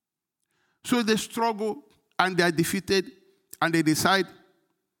 So they struggle and they are defeated and they decide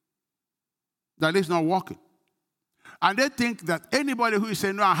that it's not working. And they think that anybody who is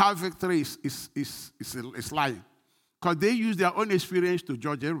saying, no, I have victory is lying. Because they use their own experience to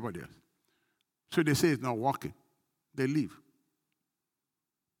judge everybody else. So they say it's not working. They leave.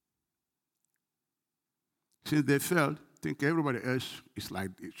 Since they failed, think everybody else is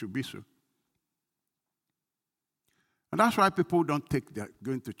like it should be so. And that's why people don't take their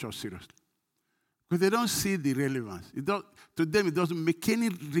going to church seriously. Because they don't see the relevance. To them, it doesn't make any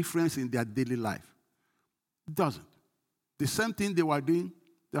difference in their daily life. It doesn't. The same thing they were doing,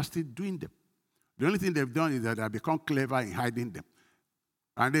 they're still doing them. The only thing they've done is that they have become clever in hiding them.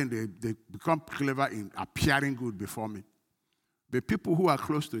 And then they become clever in appearing good before me. The people who are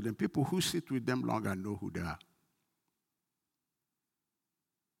close to them, people who sit with them longer know who they are.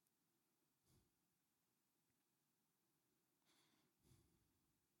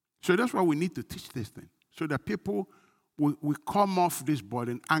 So that's why we need to teach this thing, so that people will come off this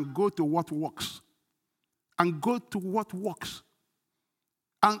burden and go to what works. And go to what works.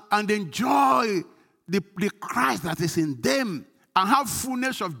 And enjoy the Christ that is in them and have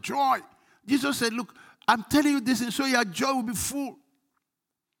fullness of joy. Jesus said, look, I'm telling you this, and so your joy will be full.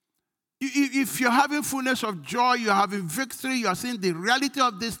 If you're having fullness of joy, you're having victory, you're seeing the reality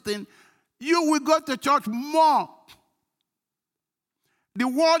of this thing, you will go to church more. The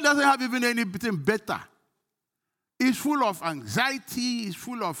world doesn't have even anything better. It's full of anxiety, it's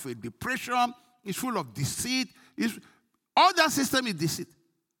full of depression, it's full of deceit. All that system is deceit.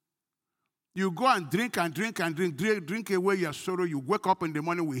 You go and drink away your sorrow. You wake up in the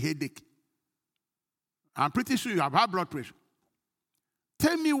morning with headache. I'm pretty sure you have high blood pressure.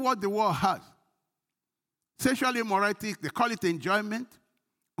 Tell me what the world has. Sexual immorality, they call it enjoyment.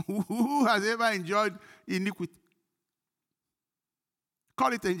 Who has ever enjoyed iniquity?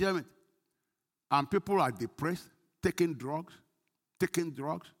 Call it enjoyment. And people are depressed, taking drugs.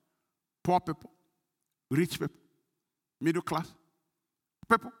 Poor people, rich people, middle class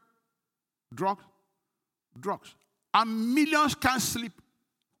people, drugs. And millions can't sleep.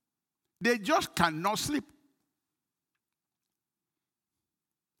 They just cannot sleep.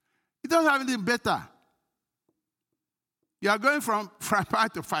 It doesn't have anything better. You are going from fire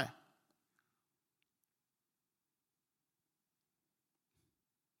to fire.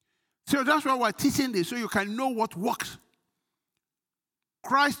 So that's why we're teaching this, so you can know what works.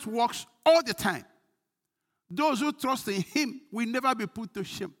 Christ works all the time. Those who trust in him will never be put to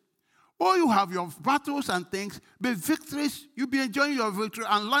shame. Or you have your battles and things, but victories, you'll be enjoying your victory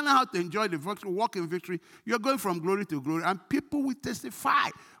and learning how to enjoy the victory, walk in victory. You're going from glory to glory, and people will testify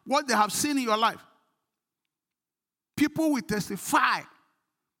what they have seen in your life. People will testify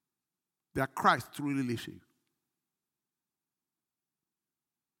that Christ truly lives in you.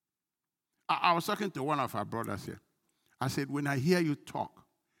 I was talking to one of our brothers here. I said, when I hear you talk,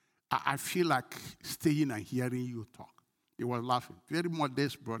 I feel like staying and hearing you talk. He was laughing. Very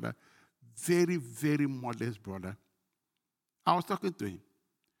modest brother. Very, very modest brother. I was talking to him.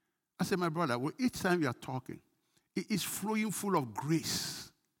 I said, my brother, well, each time you are talking, it is flowing full of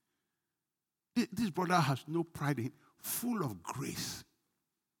grace. This brother has no pride in him. Full of grace.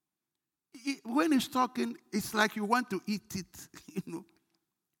 When he's talking, it's like you want to eat it,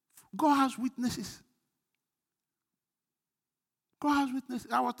 God has witnesses. God has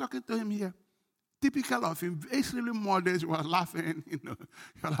witnesses. I was talking to him here. Typical of him, extremely modest, was laughing,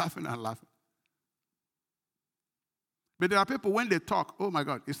 you're laughing and laughing. But there are people, when they talk, oh my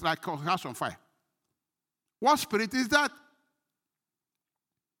God, it's like a house on fire. What spirit is that?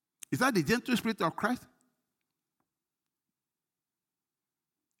 Is that the gentle spirit of Christ?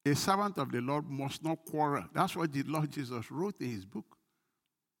 A servant of the Lord must not quarrel. That's what the Lord Jesus wrote in his book.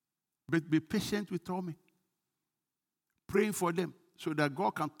 But be patient with all men. Praying for them so that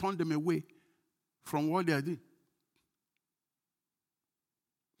God can turn them away from what they are doing.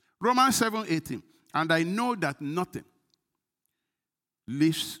 Romans 7:18. And I know that nothing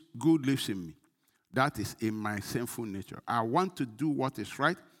good lives in me. That is in my sinful nature. I want to do what is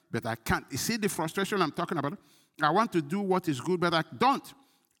right, but I can't. You see the frustration I'm talking about? I want to do what is good, but I don't.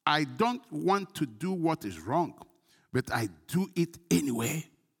 I don't want to do what is wrong, but I do it anyway.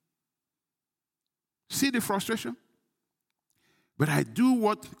 See the frustration? But I do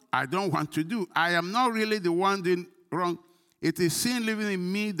what I don't want to do. I am not really the one doing wrong. It is sin living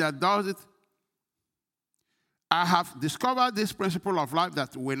in me that does it. I have discovered this principle of life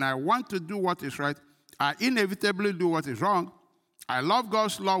that when I want to do what is right, I inevitably do what is wrong. I love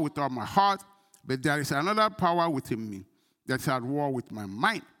God's law with all my heart, but there is another power within me that's at war with my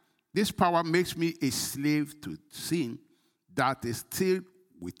mind. This power makes me a slave to sin that is still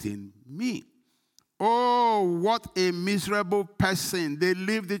within me. Oh, what a miserable person. They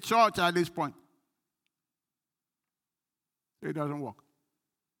leave the church at this point. It doesn't work.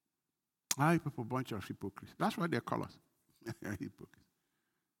 People, bunch of hypocrites. That's what they call us. Hypocrites.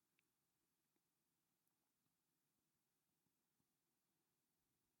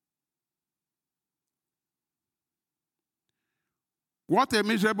 What a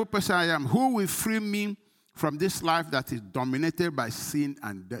miserable person I am. Who will free me from this life that is dominated by sin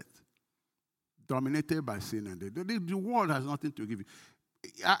and death? Dominated by sin and death. The world has nothing to give you.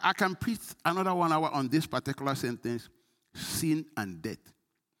 I can preach another 1 hour on this particular sentence, sin and death.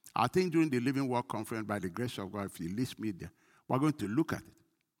 I think during the Living Word Conference, by the grace of God, if you list me there, we're going to look at it.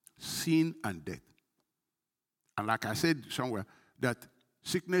 Sin and death. And like I said somewhere, that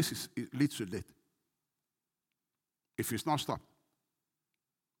sickness leads to death if it's not stopped.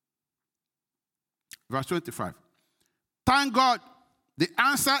 Verse 25. Thank God. The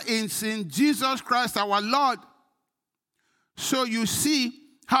answer is in Jesus Christ our Lord. So you see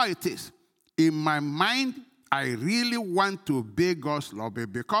how it is. In my mind, I really want to obey God's law,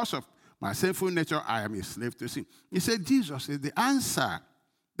 but because of My sinful nature, I am a slave to sin. He said, Jesus is the answer.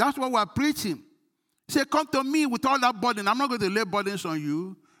 That's what we're preaching. He said, come to me with all that burden. I'm not going to lay burdens on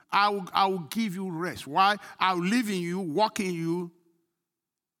you. I will give you rest. Why? I will live in you, walk in you,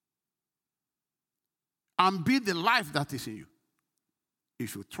 and be the life that is in you.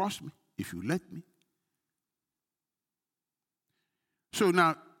 If you trust me, if you let me. So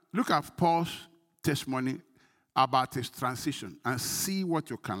now, look at Paul's testimony about his transition and see what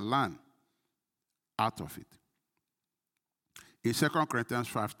you can learn out of it. In 2 Corinthians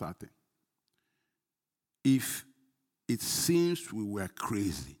 5:13, if it seems we were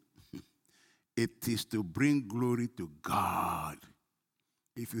crazy, it is to bring glory to God.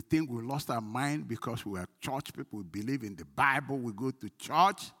 If you think we lost our mind because we are church people, we believe in the Bible, we go to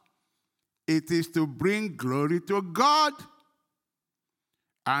church, it is to bring glory to God.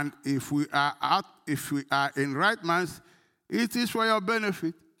 And if we are in right minds, it is for your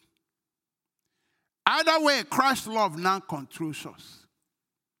benefit. Either way, Christ's love now controls us.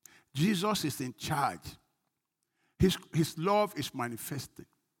 Jesus is in charge. His love is manifesting.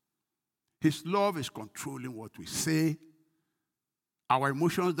 His love is controlling what we say. Our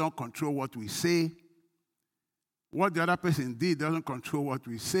emotions don't control what we say. What the other person did doesn't control what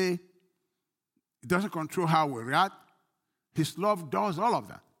we say. It doesn't control how we react. His love does all of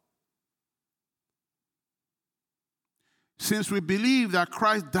that. Since we believe that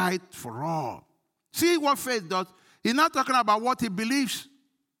Christ died for all. See what faith does? He's not talking about what he believes.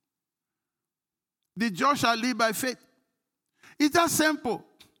 The just shall live by faith. It's that simple.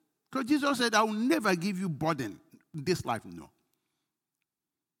 Because Jesus said, I will never give you burden in this life. No.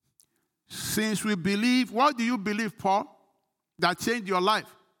 Since we believe, what do you believe, Paul, that changed your life?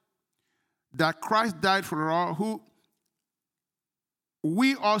 That Christ died for all, who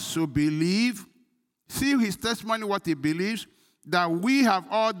we also believe. See his testimony, what he believes, that we have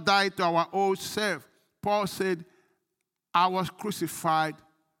all died to our old self. Paul said, I was crucified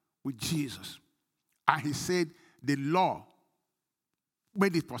with Jesus. And he said, the law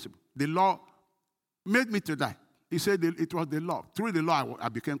made it possible. The law made me to die. He said it was the law. Through the law, I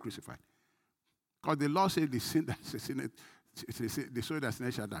became crucified. Because the law said the sin that the soul that sin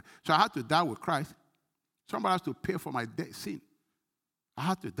shall die. So I had to die with Christ. Somebody has to pay for my sin. I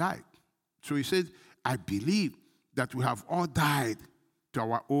had to die. So he said, I believe that we have all died to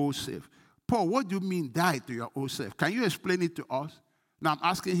our old self. Paul, what do you mean died to your old self? Can you explain it to us? Now I'm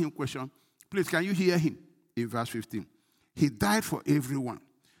asking him a question. Please, can you hear him in verse 15? He died for everyone,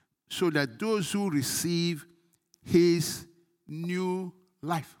 so that those who receive his new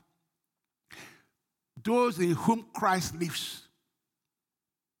life, those in whom Christ lives,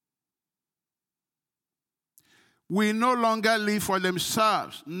 will no longer live for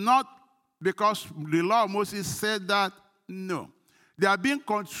themselves, not because the law of Moses said that, no. They are being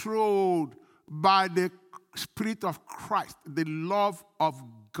controlled by the Spirit of Christ, the love of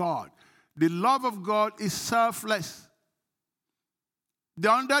God. The love of God is selfless.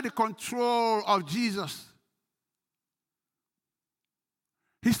 They're under the control of Jesus.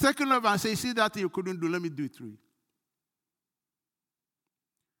 He's taking over and saying, see that thing you couldn't do, let me do it through you.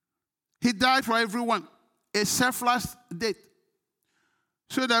 He died for everyone, a selfless death.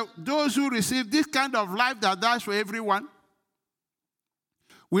 So that those who receive this kind of life that dies for everyone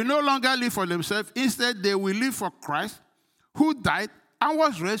will no longer live for themselves. Instead, they will live for Christ, who died and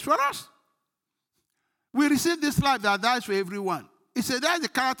was raised for us. We receive this life that dies for everyone. He said that's the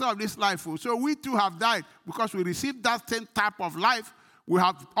character of this life. So we too have died because we received that same type of life. We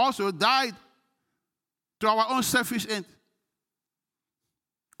have also died to our own selfish end.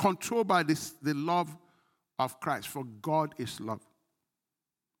 Controlled by the love of Christ. For God is love.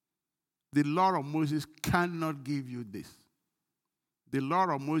 The law of Moses cannot give you this. The law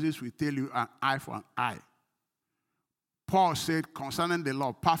of Moses will tell you an eye for an eye. Paul said concerning the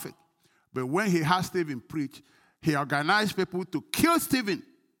law, perfect. But when he had Stephen preach, he organized people to kill Stephen.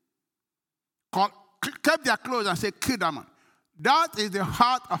 Kept their clothes and said, kill that man. That is the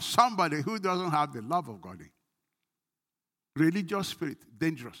heart of somebody who doesn't have the love of God in. Religious spirit,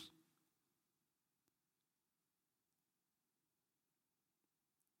 dangerous.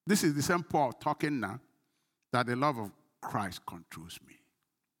 This is the same Paul talking now that the love of Christ controls me.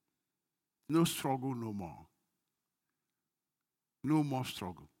 No struggle, no more. No more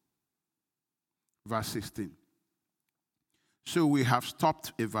struggle. Verse 16. So we have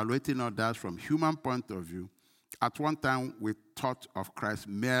stopped evaluating others from human point of view. At one time, we thought of Christ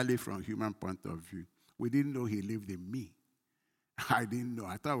merely from human point of view. We didn't know he lived in me. I didn't know.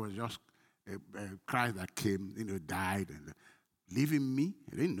 I thought it was just a Christ that came, died and lived in me.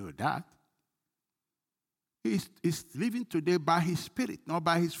 I didn't know that. He's living today by his spirit, not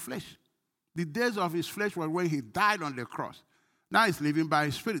by his flesh. The days of his flesh were when he died on the cross. Now he's living by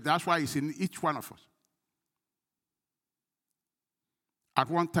his spirit. That's why he's in each one of us. At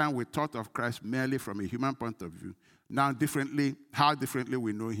one time, we thought of Christ merely from a human point of view. Now, how differently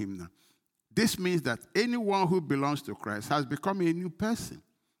we know him now. This means that anyone who belongs to Christ has become a new person.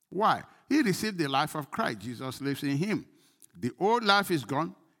 Why? He received the life of Christ. Jesus lives in him. The old life is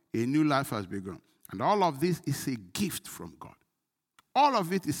gone. A new life has begun. And all of this is a gift from God. All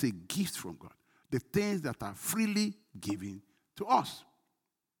of it is a gift from God. The things that are freely given to us.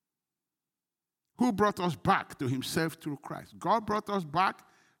 Who brought us back to himself through Christ? God brought us back,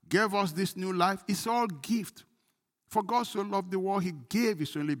 gave us this new life. It's all gift. For God so loved the world, he gave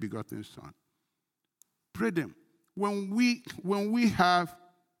his only begotten Son. Brethren, when we have,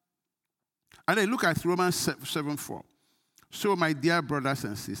 and then look at Romans 7:4. So, my dear brothers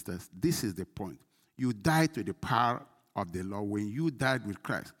and sisters, this is the point. You died to the power of the law when you died with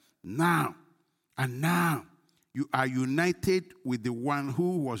Christ. Now, you are united with the one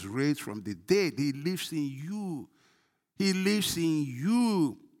who was raised from the dead. He lives in you. He lives in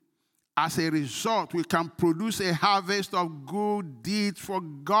you. As a result, we can produce a harvest of good deeds for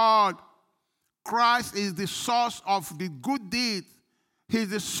God. Christ is the source of the good deeds. He's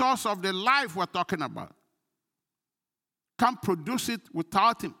the source of the life we're talking about. Can't produce it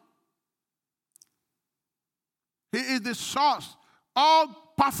without him. He is the source.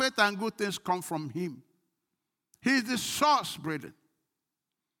 All perfect and good things come from him. He is the source, brethren.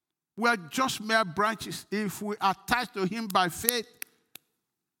 We are just mere branches. If we attach to him by faith,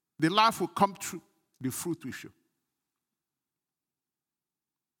 the life will come true. The fruit will show.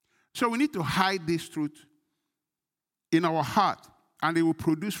 So we need to hide this truth in our heart, and it will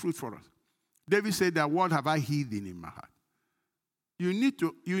produce fruit for us. David said that, what have I hidden in my heart? You need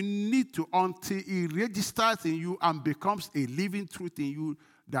to until it registers in you and becomes a living truth in you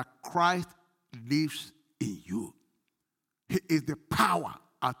that Christ lives in you. He is the power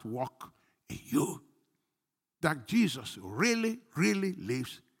at work in you. That Jesus really, really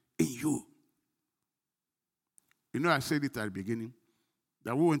lives in you. You know, I said it at the beginning,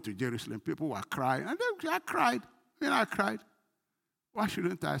 that we went to Jerusalem, people were crying, and I cried. I cried. Why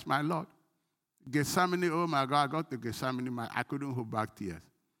shouldn't I ask my Lord? Gethsemane, oh my God, I got to Gethsemane, I couldn't hold back tears.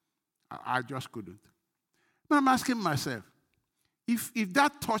 I just couldn't. But I'm asking myself, if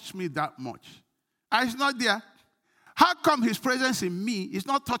that touched me that much, and it's not there, how come his presence in me is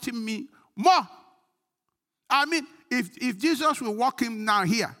not touching me more? I mean, if Jesus will walk in now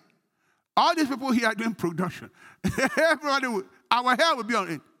here, all these people here are doing production. Everybody will, our hair will be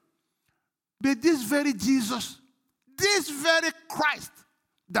on it. But this very Jesus, this very Christ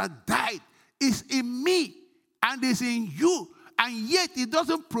that died is in me and is in you, and yet it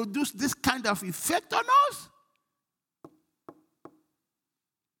doesn't produce this kind of effect on us.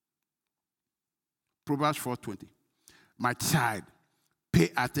 Proverbs 4:20. My child,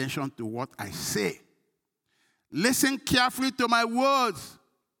 pay attention to what I say. Listen carefully to my words.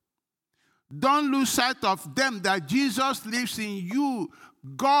 Don't lose sight of them, that Jesus lives in you.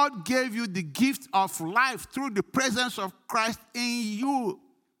 God gave you the gift of life through the presence of Christ in you.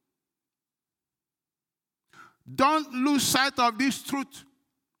 Don't lose sight of this truth.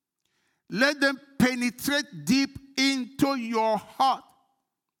 Let them penetrate deep into your heart,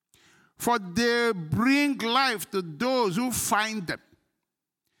 for they bring life to those who find them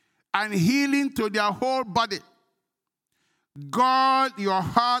and healing to their whole body. Guard your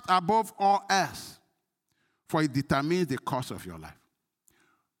heart above all else, for it determines the course of your life.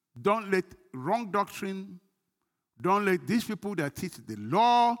 Don't let wrong doctrine, don't let these people that teach the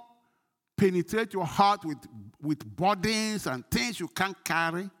law penetrate your heart with burdens and things you can't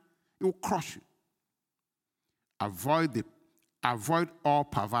carry. It will crush you. Avoid all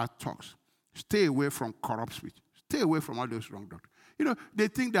perverse talks. Stay away from corrupt speech. Stay away from all those wrong doctrines. You know, they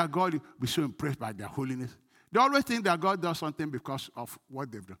think that God will be so impressed by their holiness. They always think that God does something because of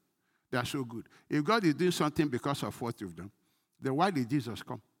what they've done. They are so good. If God is doing something because of what you've done, then why did Jesus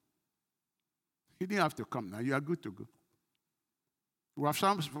come? He didn't have to come now. You are good to go. We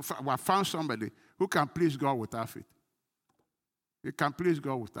have found somebody who can please God without faith. He can please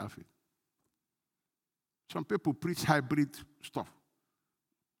God without faith. Some people preach hybrid stuff.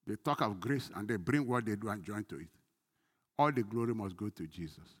 They talk of grace and they bring what they do and join to it. All the glory must go to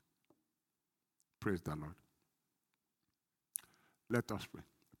Jesus. Praise the Lord. Let us pray.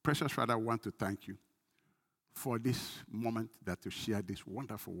 Precious Father, I want to thank you for this moment that you share this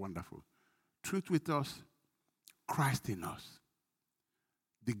wonderful, wonderful truth with us, Christ in us,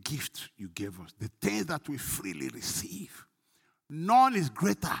 the gift you gave us, the things that we freely receive. None is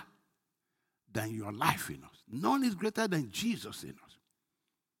greater than your life in us. None is greater than Jesus in us.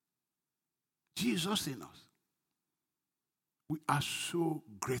 Jesus in us. We are so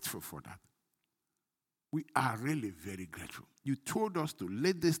grateful for that. We are really very grateful. You told us to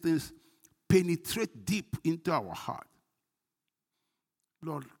let these things penetrate deep into our heart.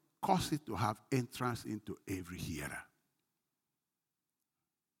 Lord, cause it to have entrance into every hearer.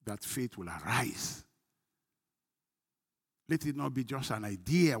 That faith will arise. Let it not be just an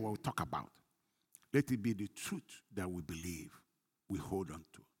idea we'll talk about. Let it be the truth that we believe, we hold on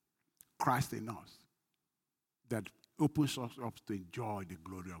to. Christ in us, that opens us up to enjoy the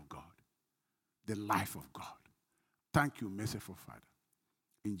glory of God, the life of God. Thank you, merciful Father.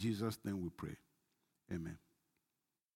 In Jesus' name we pray. Amen.